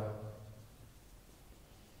operato.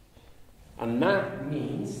 And that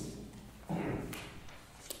means,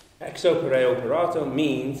 ex opere operato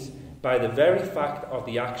means by the very fact of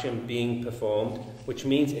the action being performed, which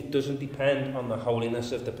means it doesn't depend on the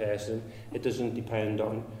holiness of the person, it doesn't depend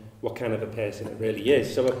on what kind of a person it really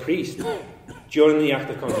is. So a priest, during the act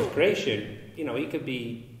of consecration, he could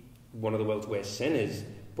be one of the world's worst sinners,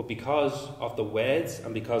 but because of the words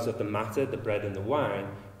and because of the matter, the bread and the wine,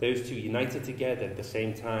 those two united together at the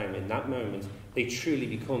same time in that moment, they truly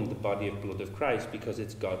become the body and blood of Christ, because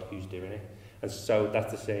it's God who's doing it. And so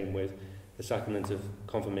that's the same with the sacrament of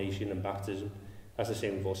confirmation and baptism. That's the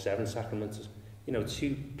same with all 7 sacraments.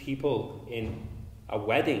 Two people in a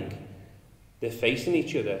wedding, they're facing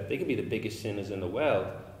each other. They could be the biggest sinners in the world,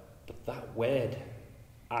 but that word,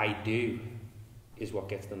 I do, is what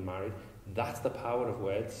gets them married. That's the power of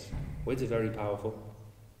words. Words are very powerful.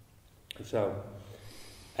 And so,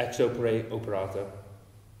 ex opere operato.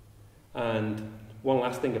 And one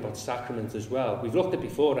last thing about sacraments as well. We've looked at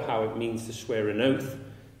before how it means to swear an oath,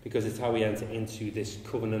 because it's how we enter into this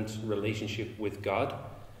covenant relationship with God.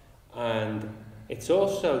 And it's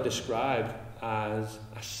also described as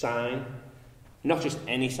a sign, not just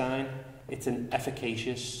any sign, it's an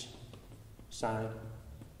efficacious sign.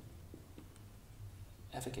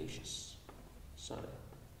 efficacious. Sorry.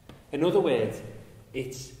 In other words,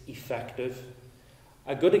 it's effective.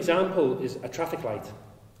 A good example is a traffic light.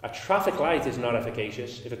 A traffic light is not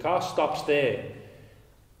efficacious. If a car stops there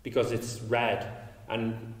because it's red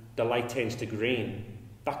and the light turns to green,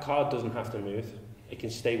 that car doesn't have to move. It can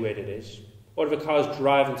stay where it is. Or if a car is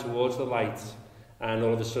driving towards the light and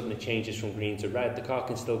all of a sudden it changes from green to red, the car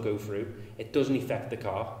can still go through. It doesn't affect the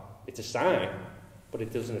car. It's a sign, but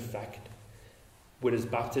it doesn't affect. Whereas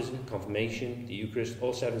baptism, confirmation, the Eucharist,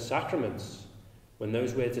 all 7 sacraments, when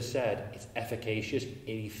those words are said, it's efficacious, it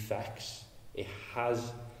effects. It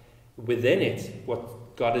has within it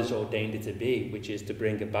what God has ordained it to be, which is to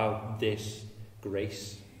bring about this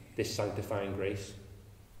grace, this sanctifying grace.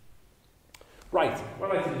 Right,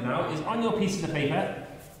 what I'd like to do now is on your pieces of paper,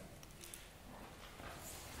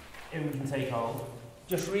 if we can take hold,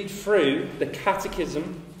 just read through the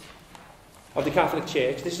Catechism of the Catholic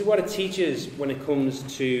Church. This is what it teaches when it comes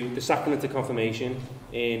to the sacrament of confirmation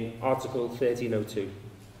in Article 1302.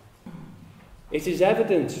 It is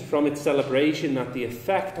evident from its celebration that the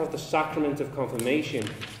effect of the sacrament of confirmation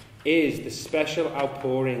is the special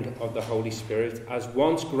outpouring of the Holy Spirit as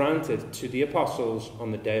once granted to the apostles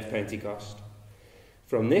on the day of Pentecost.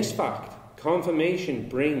 From this fact, confirmation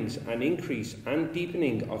brings an increase and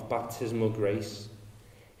deepening of baptismal grace.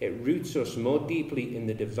 It roots us more deeply in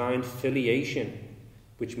the divine filiation,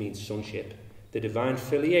 which means sonship, the divine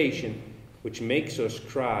filiation which makes us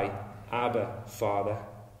cry, Abba, Father.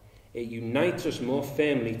 It unites us more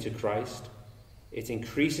firmly to Christ. It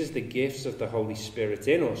increases the gifts of the Holy Spirit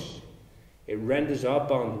in us. It renders our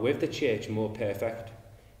bond with the Church more perfect.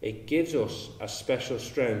 It gives us a special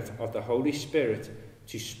strength of the Holy Spirit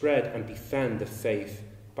to spread and defend the faith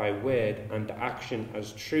by word and action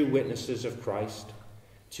as true witnesses of Christ,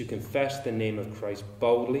 to confess the name of Christ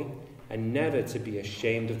boldly and never to be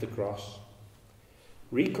ashamed of the cross.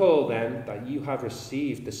 Recall then that you have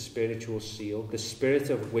received the spiritual seal, the spirit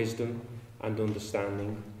of wisdom and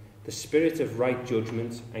understanding, the spirit of right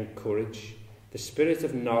judgment and courage, the spirit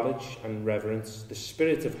of knowledge and reverence, the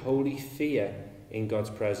spirit of holy fear in God's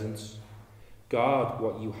presence. Guard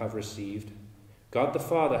what you have received. God the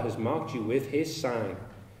Father has marked you with his sign.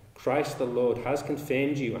 Christ the Lord has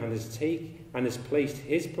confirmed you and has placed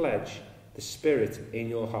his pledge, the Spirit, in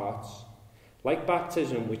your hearts. Like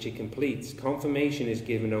baptism, which it completes, confirmation is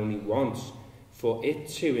given only once, for it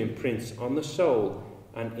too imprints on the soul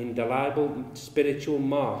an indelible spiritual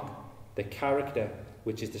mark, the character,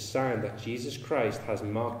 which is the sign that Jesus Christ has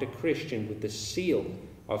marked a Christian with the seal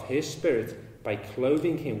of his Spirit by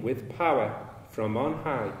clothing him with power from on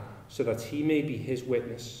high, so that he may be his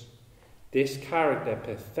witness. This character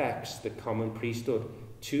perfects the common priesthood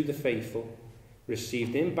to the faithful,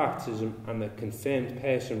 received in baptism, and the confirmed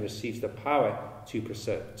person receives the power to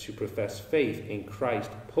profess faith in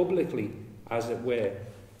Christ publicly, as it were,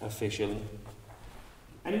 officially.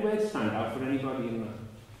 Any words stand out for anybody in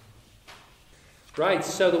that? Right,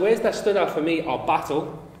 so the words that stood out for me are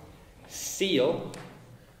battle, seal,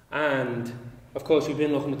 and of course we've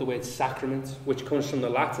been looking at the word sacrament, which comes from the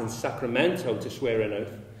Latin sacramento, to swear an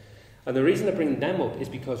oath. And the reason I bring them up is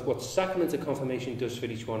because what sacrament of confirmation does for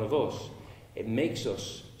each one of us, it makes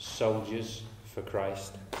us soldiers for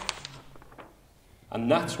Christ.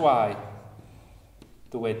 And that's why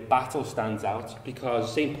the word battle stands out,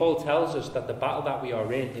 because St. Paul tells us that the battle that we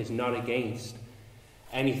are in is not against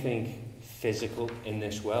anything physical in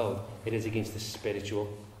this world. It is against the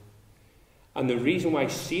spiritual. And the reason why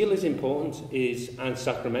seal is important and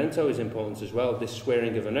sacramento is important as well, this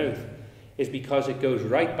swearing of an oath, is because it goes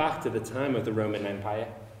right back to the time of the Roman Empire.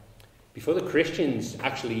 Before the Christians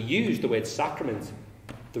actually used the word sacrament,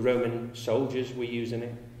 the Roman soldiers were using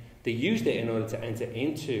it. They used it in order to enter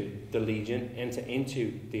into the legion, enter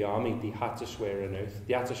into the army. They had to swear an oath.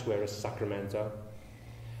 They had to swear a sacramento.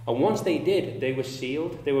 And once they did, they were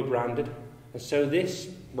sealed, they were branded. And so this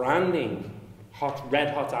branding,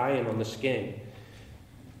 red hot iron on the skin,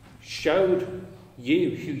 showed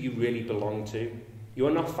you who you really belong to. You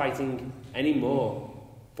are not fighting anymore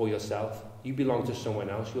for yourself. You belong to someone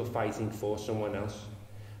else. You're fighting for someone else.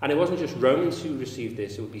 And it wasn't just Romans who received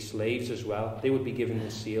this. It would be slaves as well. They would be given the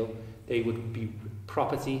seal. They would be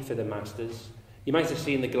property for the masters. You might have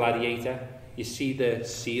seen the Gladiator. You see the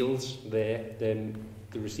seals there. Then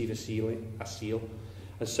they receive a seal.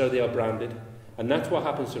 And so they are branded. And that's what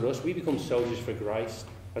happens to us. We become soldiers for Christ.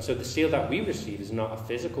 And so the seal that we receive is not a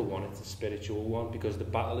physical one. It's a spiritual one, because the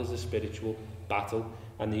battle is a spiritual battle.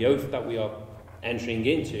 And the oath that we are entering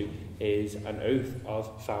into is an oath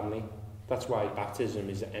of family. That's why baptism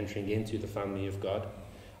is entering into the family of God.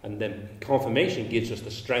 And then confirmation gives us the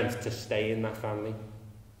strength to stay in that family.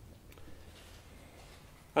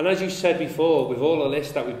 And as you said before, with all the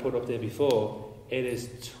lists that we put up there before, it is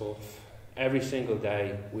tough. Every single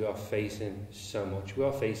day we are facing so much. We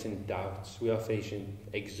are facing doubts. We are facing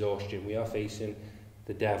exhaustion. We are facing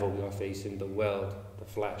the devil. We are facing the world, the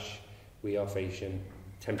flesh. We are facing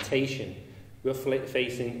temptation. We are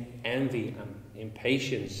facing envy and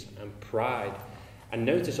impatience and pride. And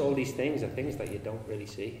notice all these things are things that you don't really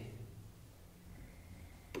see.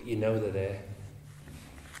 But you know they're there.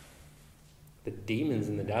 The demons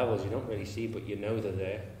and the devils you don't really see, but you know they're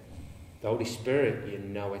there. The Holy Spirit, you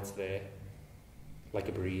know it's there. Like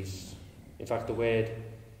a breeze. In fact, the word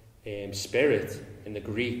spirit in the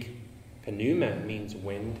Greek, pneuma, means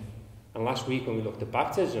wind. And last week when we looked at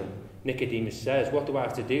baptism, Nicodemus says, what do I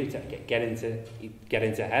have to do to get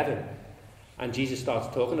into heaven? And Jesus starts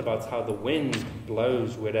talking about how the wind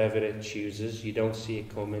blows wherever it chooses. You don't see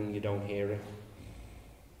it coming, you don't hear it.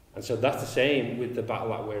 And so that's the same with the battle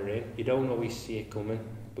that we're in. You don't always see it coming,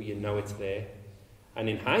 but you know it's there. And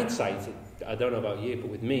in hindsight, I don't know about you, but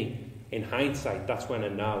with me, in hindsight, that's when I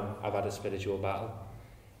know I've had a spiritual battle.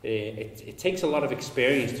 It takes a lot of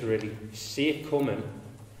experience to really see it coming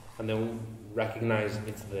and then recognise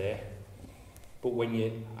it's there. But when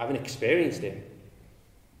you haven't experienced it,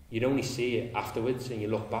 you'd only see it afterwards and you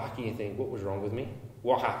look back and you think, what was wrong with me?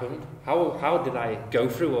 What happened? How did I go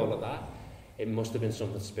through all of that? It must have been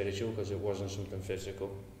something spiritual because it wasn't something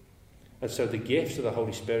physical. And so the gifts of the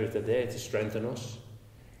Holy Spirit are there to strengthen us.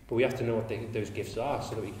 But we have to know what those gifts are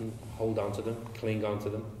so that we can hold on to them, cling on to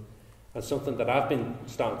them. And something that I've been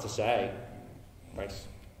starting to say, thanks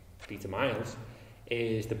Peter Miles,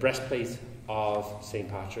 is the breastplate of St.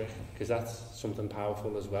 Patrick, because that's something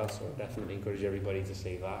powerful as well. So I definitely encourage everybody to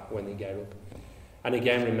say that when they get up. And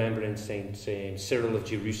again, remembering St. Cyril of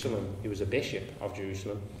Jerusalem, who was a bishop of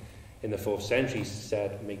Jerusalem in the 4th century,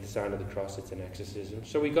 said, make the sign of the cross, it's an exorcism.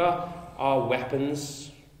 So we got our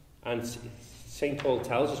weapons, and St. Paul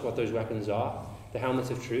tells us what those weapons are. The helmet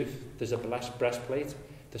of truth, there's a blessed breastplate,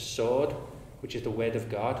 the sword, which is the word of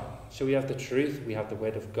God. So we have the truth, we have the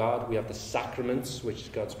word of God, we have the sacraments, which is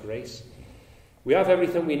God's grace. We have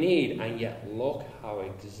everything we need, and yet look how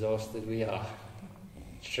exhausted we are.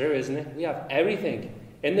 It's true, isn't it? We have everything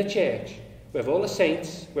in the church. We have all the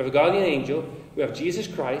saints, we have a guardian angel, we have Jesus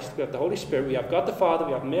Christ, we have the Holy Spirit, we have God the Father,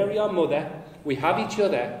 we have Mary our mother, we have each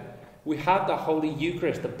other, we have the Holy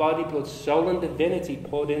Eucharist, the body, blood, soul and divinity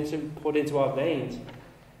poured into our veins.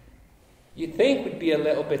 You'd think we'd be a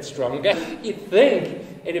little bit stronger. You'd think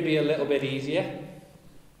it'd be a little bit easier.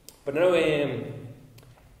 But no,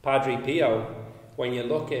 Padre Pio, when you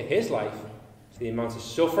look at his life, the amount of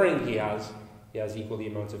suffering he has equal the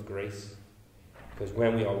amount of grace. Because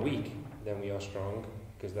when we are weak, then we are strong,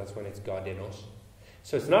 because that's when it's God in us.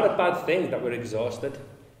 So it's not a bad thing that we're exhausted.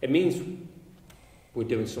 It means we're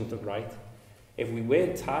doing something right. If we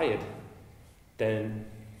weren't tired, then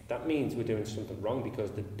that means we're doing something wrong,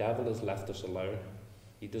 because the devil has left us alone.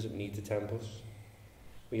 He doesn't need to tempt us.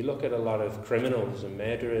 We look at a lot of criminals and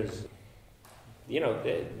murderers,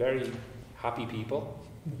 they're very happy people.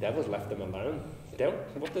 The devil's left them alone.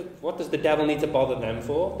 What does the devil need to bother them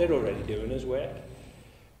for? They're already doing his work.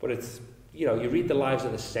 But it's, you read the lives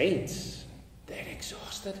of the saints. They're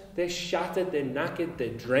exhausted. They're shattered. They're knackered. They're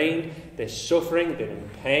drained. They're suffering. They're in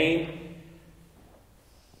pain.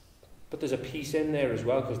 But there's a peace in there as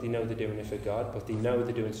well, because they know they're doing it for God, but they know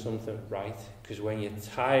they're doing something right. Because when you're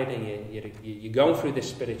tired and you're going through this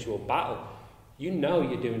spiritual battle, you know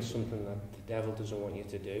you're doing something that the devil doesn't want you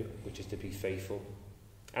to do, which is to be faithful.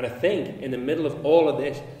 And I think in the middle of all of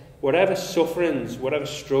this, whatever sufferings, whatever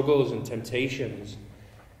struggles and temptations,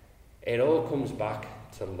 it all comes back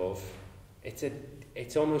to love.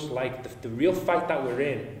 It's almost like the real fight that we're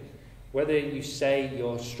in, whether you say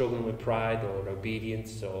you're struggling with pride or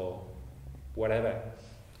obedience or whatever,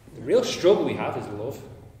 the real struggle we have is love.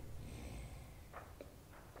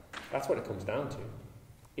 That's what it comes down to.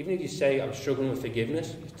 Even if you say I'm struggling with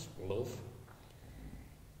forgiveness, it's love.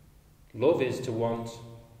 Love is to want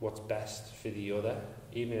what's best for the other,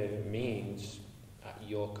 even if it means at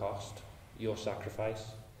your cost, your sacrifice.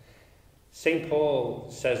 St. Paul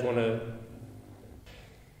says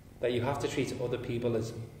that you have to treat other people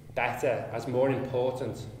as better, as more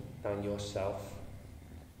important than yourself.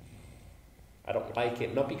 I don't like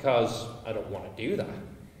it, not because I don't want to do that,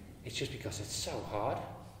 it's just because it's so hard.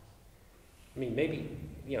 I mean, maybe,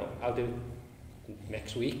 I'll do it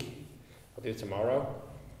next week, I'll do it tomorrow,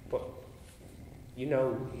 but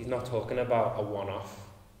he's not talking about a one-off.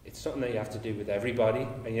 It's something that you have to do with everybody,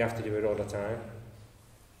 and you have to do it all the time.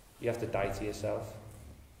 You have to die to yourself,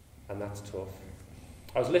 and that's tough.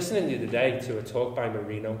 I was listening the other day to a talk by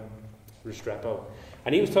Marino Restrepo,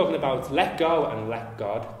 And he was talking about let go and let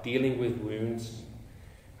God, dealing with wounds.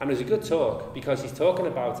 And it was a good talk, because he's talking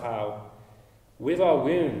about how with our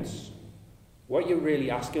wounds, what you're really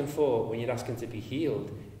asking for when you're asking to be healed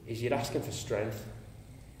is you're asking for strength,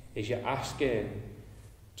 is you're asking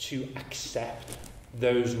to accept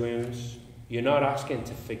those wounds. You're not asking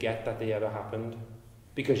to forget that they ever happened,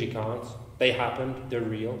 because you can't. They happened, they're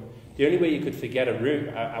real. The only way you could forget a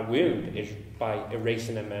wound is by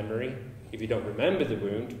erasing a memory. If you don't remember the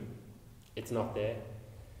wound, it's not there.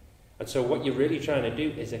 And so what you're really trying to do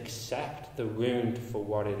is accept the wound for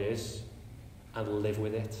what it is and live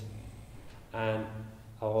with it. And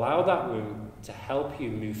allow that wound to help you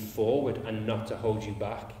move forward and not to hold you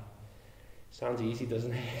back. Sounds easy,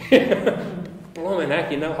 doesn't it? Blimey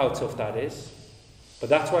heck, you know how tough that is. But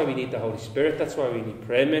that's why we need the Holy Spirit. That's why we need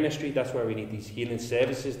prayer ministry. That's why we need these healing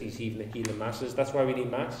services, these healing masses. That's why we need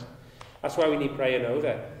Mass. That's why we need praying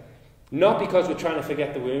over. Not because we're trying to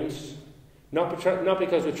forget the wounds. Not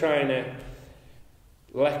because we're trying to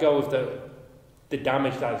let go of the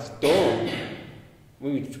damage that it's done.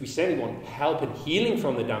 We certainly want help and healing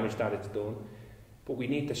from the damage that it's done. But we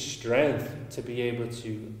need the strength to be able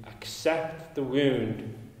to accept the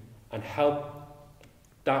wound and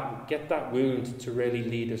get that wound to really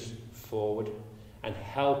lead us forward and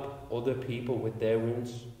help other people with their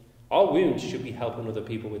wounds. Our wounds should be helping other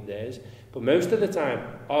people with theirs. But most of the time,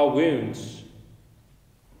 our wounds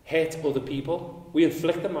hurt other people. We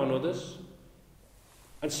inflict them on others.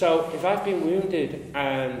 And so if I've been wounded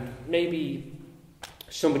and maybe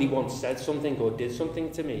somebody once said something or did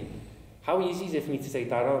something to me, how easy is it for me to take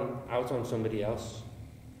that out on somebody else?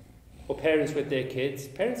 Or parents with their kids.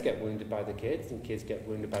 Parents get wounded by the kids and kids get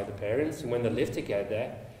wounded by the parents. And when they live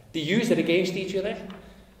together, they use it against each other.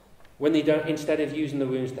 When they don't, instead of using the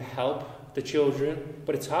wounds to help the children.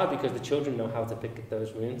 But it's hard because the children know how to pick at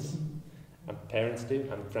those wounds. And parents do,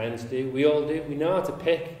 and friends do, we all do. We know how to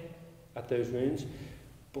pick at those wounds.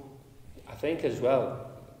 But I think as well,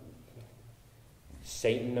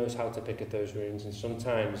 Satan knows how to pick at those wounds. And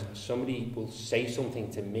sometimes somebody will say something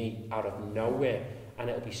to me out of nowhere, and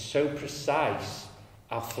it'll be so precise,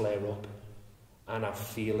 I'll flare up, and I'll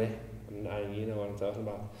feel it. And you know what I'm talking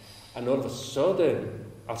about. And all of a sudden,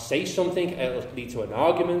 I'll say something, it'll lead to an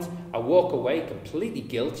argument, I walk away completely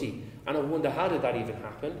guilty, and I wonder, how did that even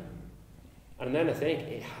happen? And then I think,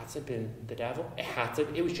 it had to have been the devil.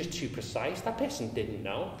 It was just too precise. That person didn't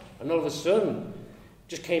know. And all of a sudden,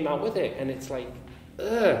 just came out with it. And it's like,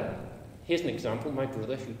 ugh. Here's an example. My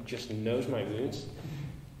brother, who just knows my wounds.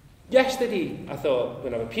 Yesterday, I thought,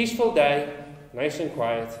 we're going to have a peaceful day, nice and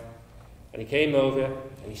quiet. And he came over,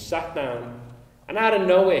 and he sat down. And out of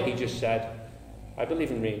nowhere, he just said, I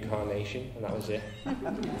believe in reincarnation. And that was it.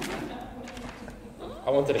 I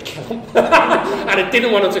wanted to kill him. And I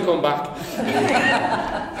didn't want him to come back.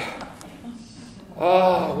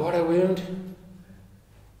 Oh, what a wound.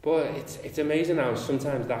 But it's amazing how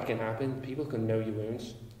sometimes that can happen. People can know your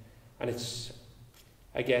wounds. And it's,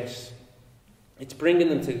 I guess, it's bringing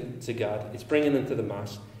them to God. It's bringing them to the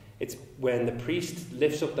Mass. It's when the priest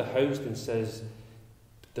lifts up the host and says,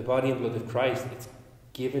 the body and blood of Christ, it's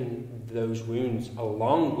given those wounds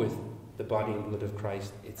along with the body and blood of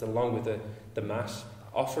Christ. It's along with the Mass,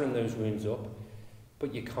 offering those wounds up.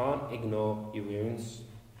 But you can't ignore your wounds.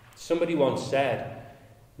 Somebody once said,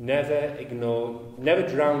 never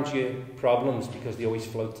drown your problems because they always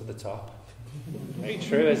float to the top. Very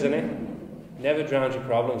true, isn't it? Never drown your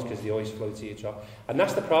problems because they always float to your top. And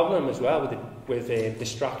that's the problem as well with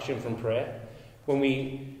distraction from prayer. When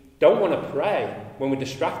we don't want to pray, when we're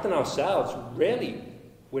distracting ourselves, really,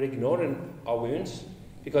 we're ignoring our wounds.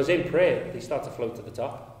 Because in prayer, they start to float to the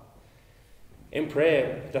top. In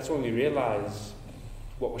prayer, that's when we realise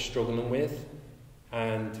what we're struggling with.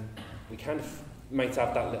 And we kind of might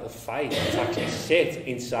have that little fight to actually sit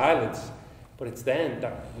in silence. But it's then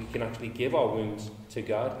that we can actually give our wounds to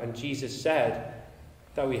God. And Jesus said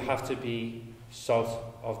that we have to be salt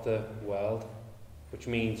of the world. Which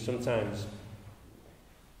means sometimes,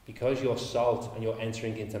 because you're salt and you're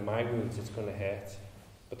entering into my wounds, it's going to hurt.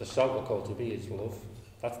 But the salt we're called to be is love.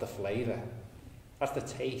 That's the flavour. That's the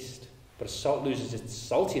taste. But if salt loses its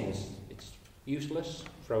saltiness, it's useless.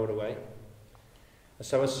 Throw it away. And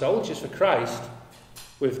so as soldiers for Christ,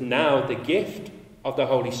 with now the gift of the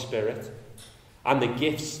Holy Spirit and the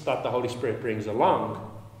gifts that the Holy Spirit brings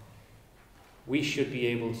along, we should be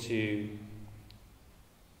able to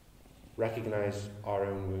recognise our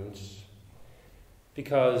own wounds.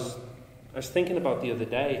 Because I was thinking about the other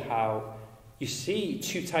day how you see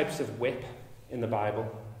two types of whip in the Bible.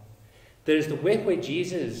 There's the whip where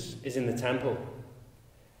Jesus is in the temple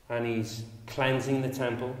and he's cleansing the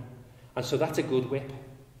temple And so that's a good whip.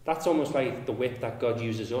 That's almost like the whip that God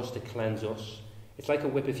uses us to cleanse us. It's like a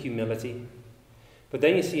whip of humility. But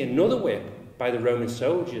then you see another whip by the Roman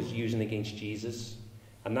soldiers using against Jesus.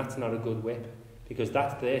 And that's not a good whip, because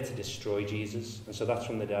that's there to destroy Jesus. And so that's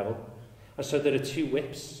from the devil. And so there are two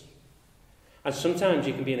whips. And sometimes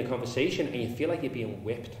you can be in a conversation and you feel like you're being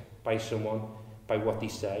whipped by someone, by what they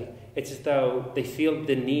say. It's as though they feel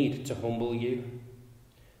the need to humble you.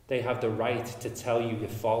 They have the right to tell you your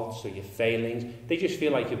faults or your failings. They just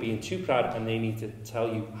feel like you're being too proud, and they need to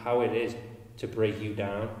tell you how it is to break you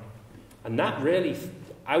down. And that really,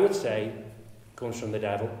 I would say, comes from the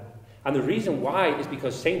devil. And the reason why is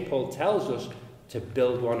because St. Paul tells us to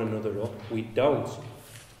build one another up. We don't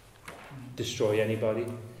destroy anybody.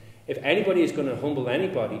 If anybody is going to humble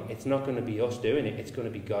anybody, it's not going to be us doing it, it's going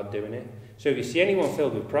to be God doing it. So if you see anyone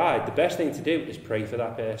filled with pride, the best thing to do is pray for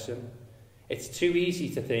that person. It's too easy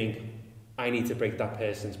to think, I need to break that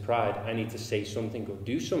person's pride, I need to say something or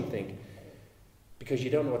do something, because you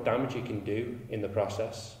don't know what damage you can do in the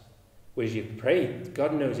process. Whereas you pray,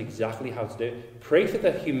 God knows exactly how to do it. Pray for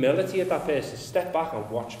the humility of that person. Step back and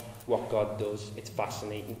watch what God does. It's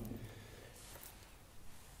fascinating.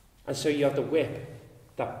 And so you have the whip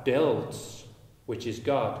that builds, which is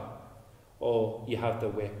God, or you have the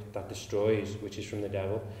whip that destroys, which is from the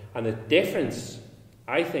devil. And the difference,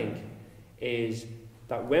 I think, is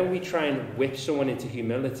that when we try and whip someone into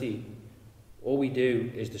humility, all we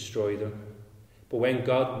do is destroy them. But when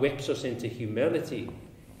God whips us into humility,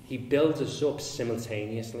 he builds us up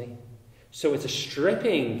simultaneously. So it's a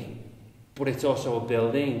stripping, but it's also a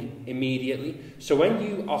building immediately. So when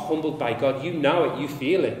you are humbled by God, you know it, you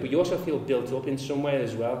feel it, but you also feel built up in some way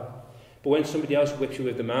as well. But when somebody else whips you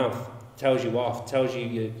with the mouth, tells you off, tells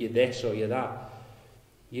you you're this or you're that,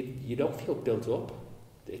 you don't feel built up.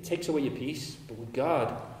 It takes away your peace. But with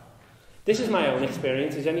God, this is my own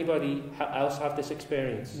experience. Does anybody else have this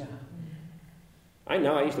experience? Yeah. I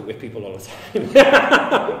know, I used to whip people all the time.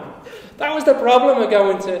 That was the problem of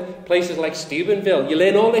going to places like Steubenville. You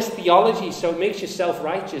learn all this theology, so it makes you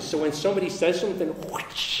self-righteous. So when somebody says something,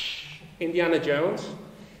 whoosh, Indiana Jones,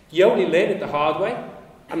 you only learn it the hard way.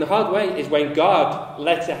 And the hard way is when God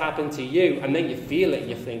lets it happen to you, and then you feel it and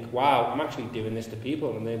you think, wow, I'm actually doing this to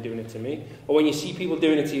people and they're doing it to me. Or when you see people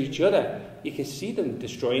doing it to each other, you can see them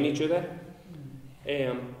destroying each other.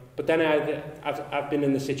 But then I've been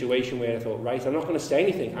in the situation where I thought, right, I'm not going to say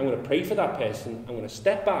anything. I'm going to pray for that person. I'm going to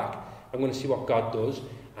step back. I'm going to see what God does.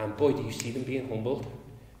 And boy, do you see them being humbled.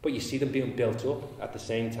 But you see them being built up at the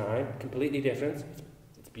same time. Completely different.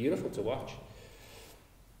 It's beautiful to watch.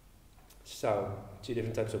 So, two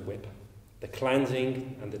different types of whip. The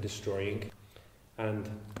cleansing and the destroying. And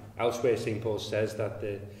elsewhere, St. Paul says that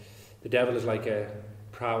the devil is like a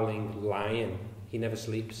prowling lion. He never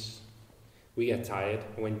sleeps. We get tired.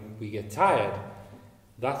 When we get tired,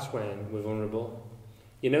 that's when we're vulnerable.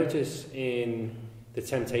 You notice in the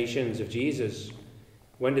temptations of Jesus,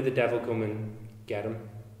 when did the devil come and get him?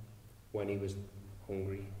 When he was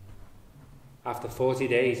hungry. After 40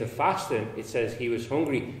 days of fasting, it says he was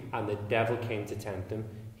hungry and the devil came to tempt him.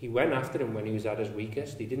 He went after him when he was at his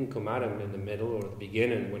weakest. He didn't come at him in the middle or at the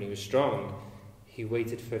beginning when he was strong. He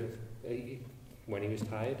waited for when he was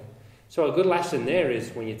tired. So a good lesson there is,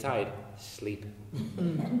 when you're tired, sleep.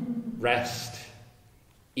 Rest.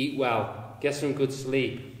 Eat well. Get some good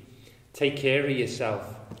sleep. Take care of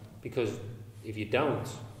yourself. Because if you don't,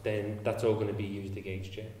 then that's all going to be used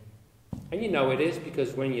against you. And you know it is,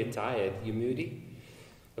 because when you're tired, you're moody.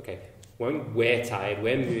 Okay, when we're tired,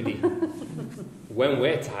 we're moody. When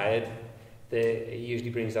we're tired, it usually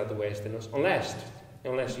brings out the worst in us. Unless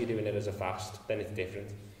you're doing it as a fast, then it's different.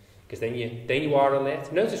 Because then you are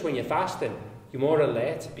alert. Notice when you're fasting, you're more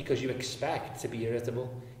alert because you expect to be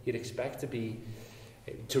irritable. You'd expect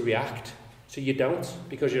to react. So you don't,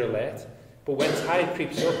 because you're alert. But when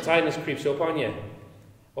tiredness creeps up on you,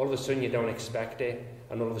 all of a sudden you don't expect it.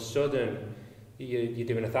 And all of a sudden, you're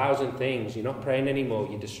doing 1,000 things. You're not praying anymore.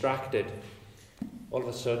 You're distracted. All of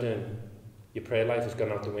a sudden, your prayer life has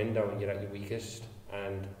gone out the window and you're at your weakest.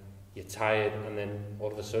 And you're tired. And then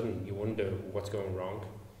all of a sudden, you wonder what's going wrong.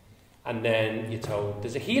 And then you're told,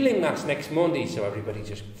 there's a healing mass next Monday, so everybody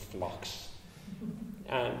just flocks.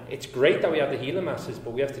 And it's great that we have the healing masses,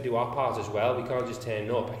 but we have to do our part as well. We can't just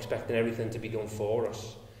turn up expecting everything to be done for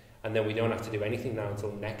us. And then we don't have to do anything now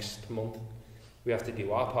until next month. We have to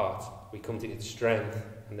do our part. We come to get strength,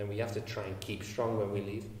 and then we have to try and keep strong when we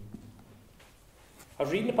leave. I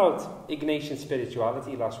was reading about Ignatian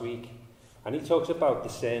spirituality last week, and he talks about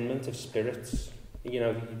discernment of spirits. You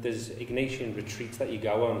know, there's Ignatian retreats that you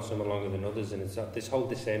go on, some are longer than others, and it's this whole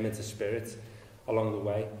discernment of spirits along the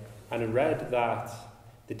way. And I read that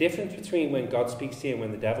The difference between when God speaks to you and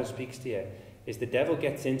when the devil speaks to you is the devil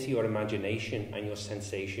gets into your imagination and your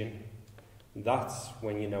sensation. That's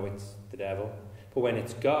when you know it's the devil. But when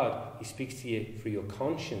it's God, he speaks to you through your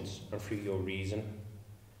conscience and through your reason.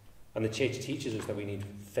 And the church teaches us that we need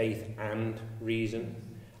faith and reason.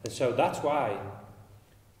 And so that's why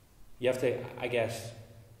you have to, I guess,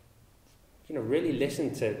 really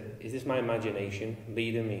listen to, is this my imagination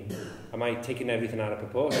leading me? Am I taking everything out of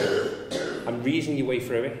proportion? And reason your way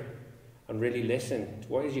through it. And really listen to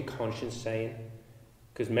what is your conscience saying?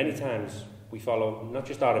 Because many times we follow not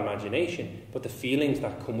just our imagination, but the feelings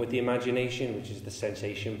that come with the imagination, which is the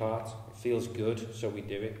sensation part. It feels good, so we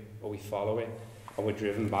do it, or we follow it, and we're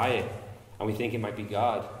driven by it, and we think it might be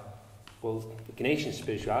God. Well, the Canadian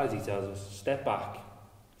spirituality tells us, step back,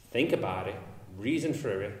 think about it, reason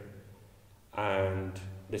through it, and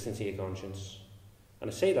listen to your conscience. And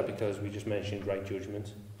I say that because we just mentioned right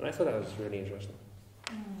judgment, and I thought that was really interesting.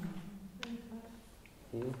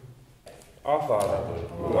 Our Father,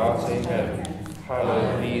 who art in heaven,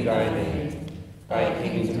 hallowed be thy name. Thy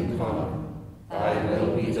kingdom come, thy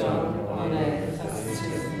will be done on earth as it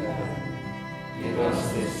is in heaven. Give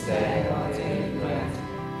us this day our daily bread,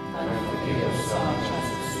 and forgive us our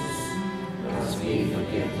trespasses, as we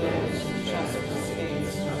forgive those who trespass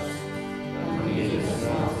against us. And lead us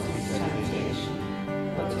not into temptation,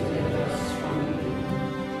 but deliver us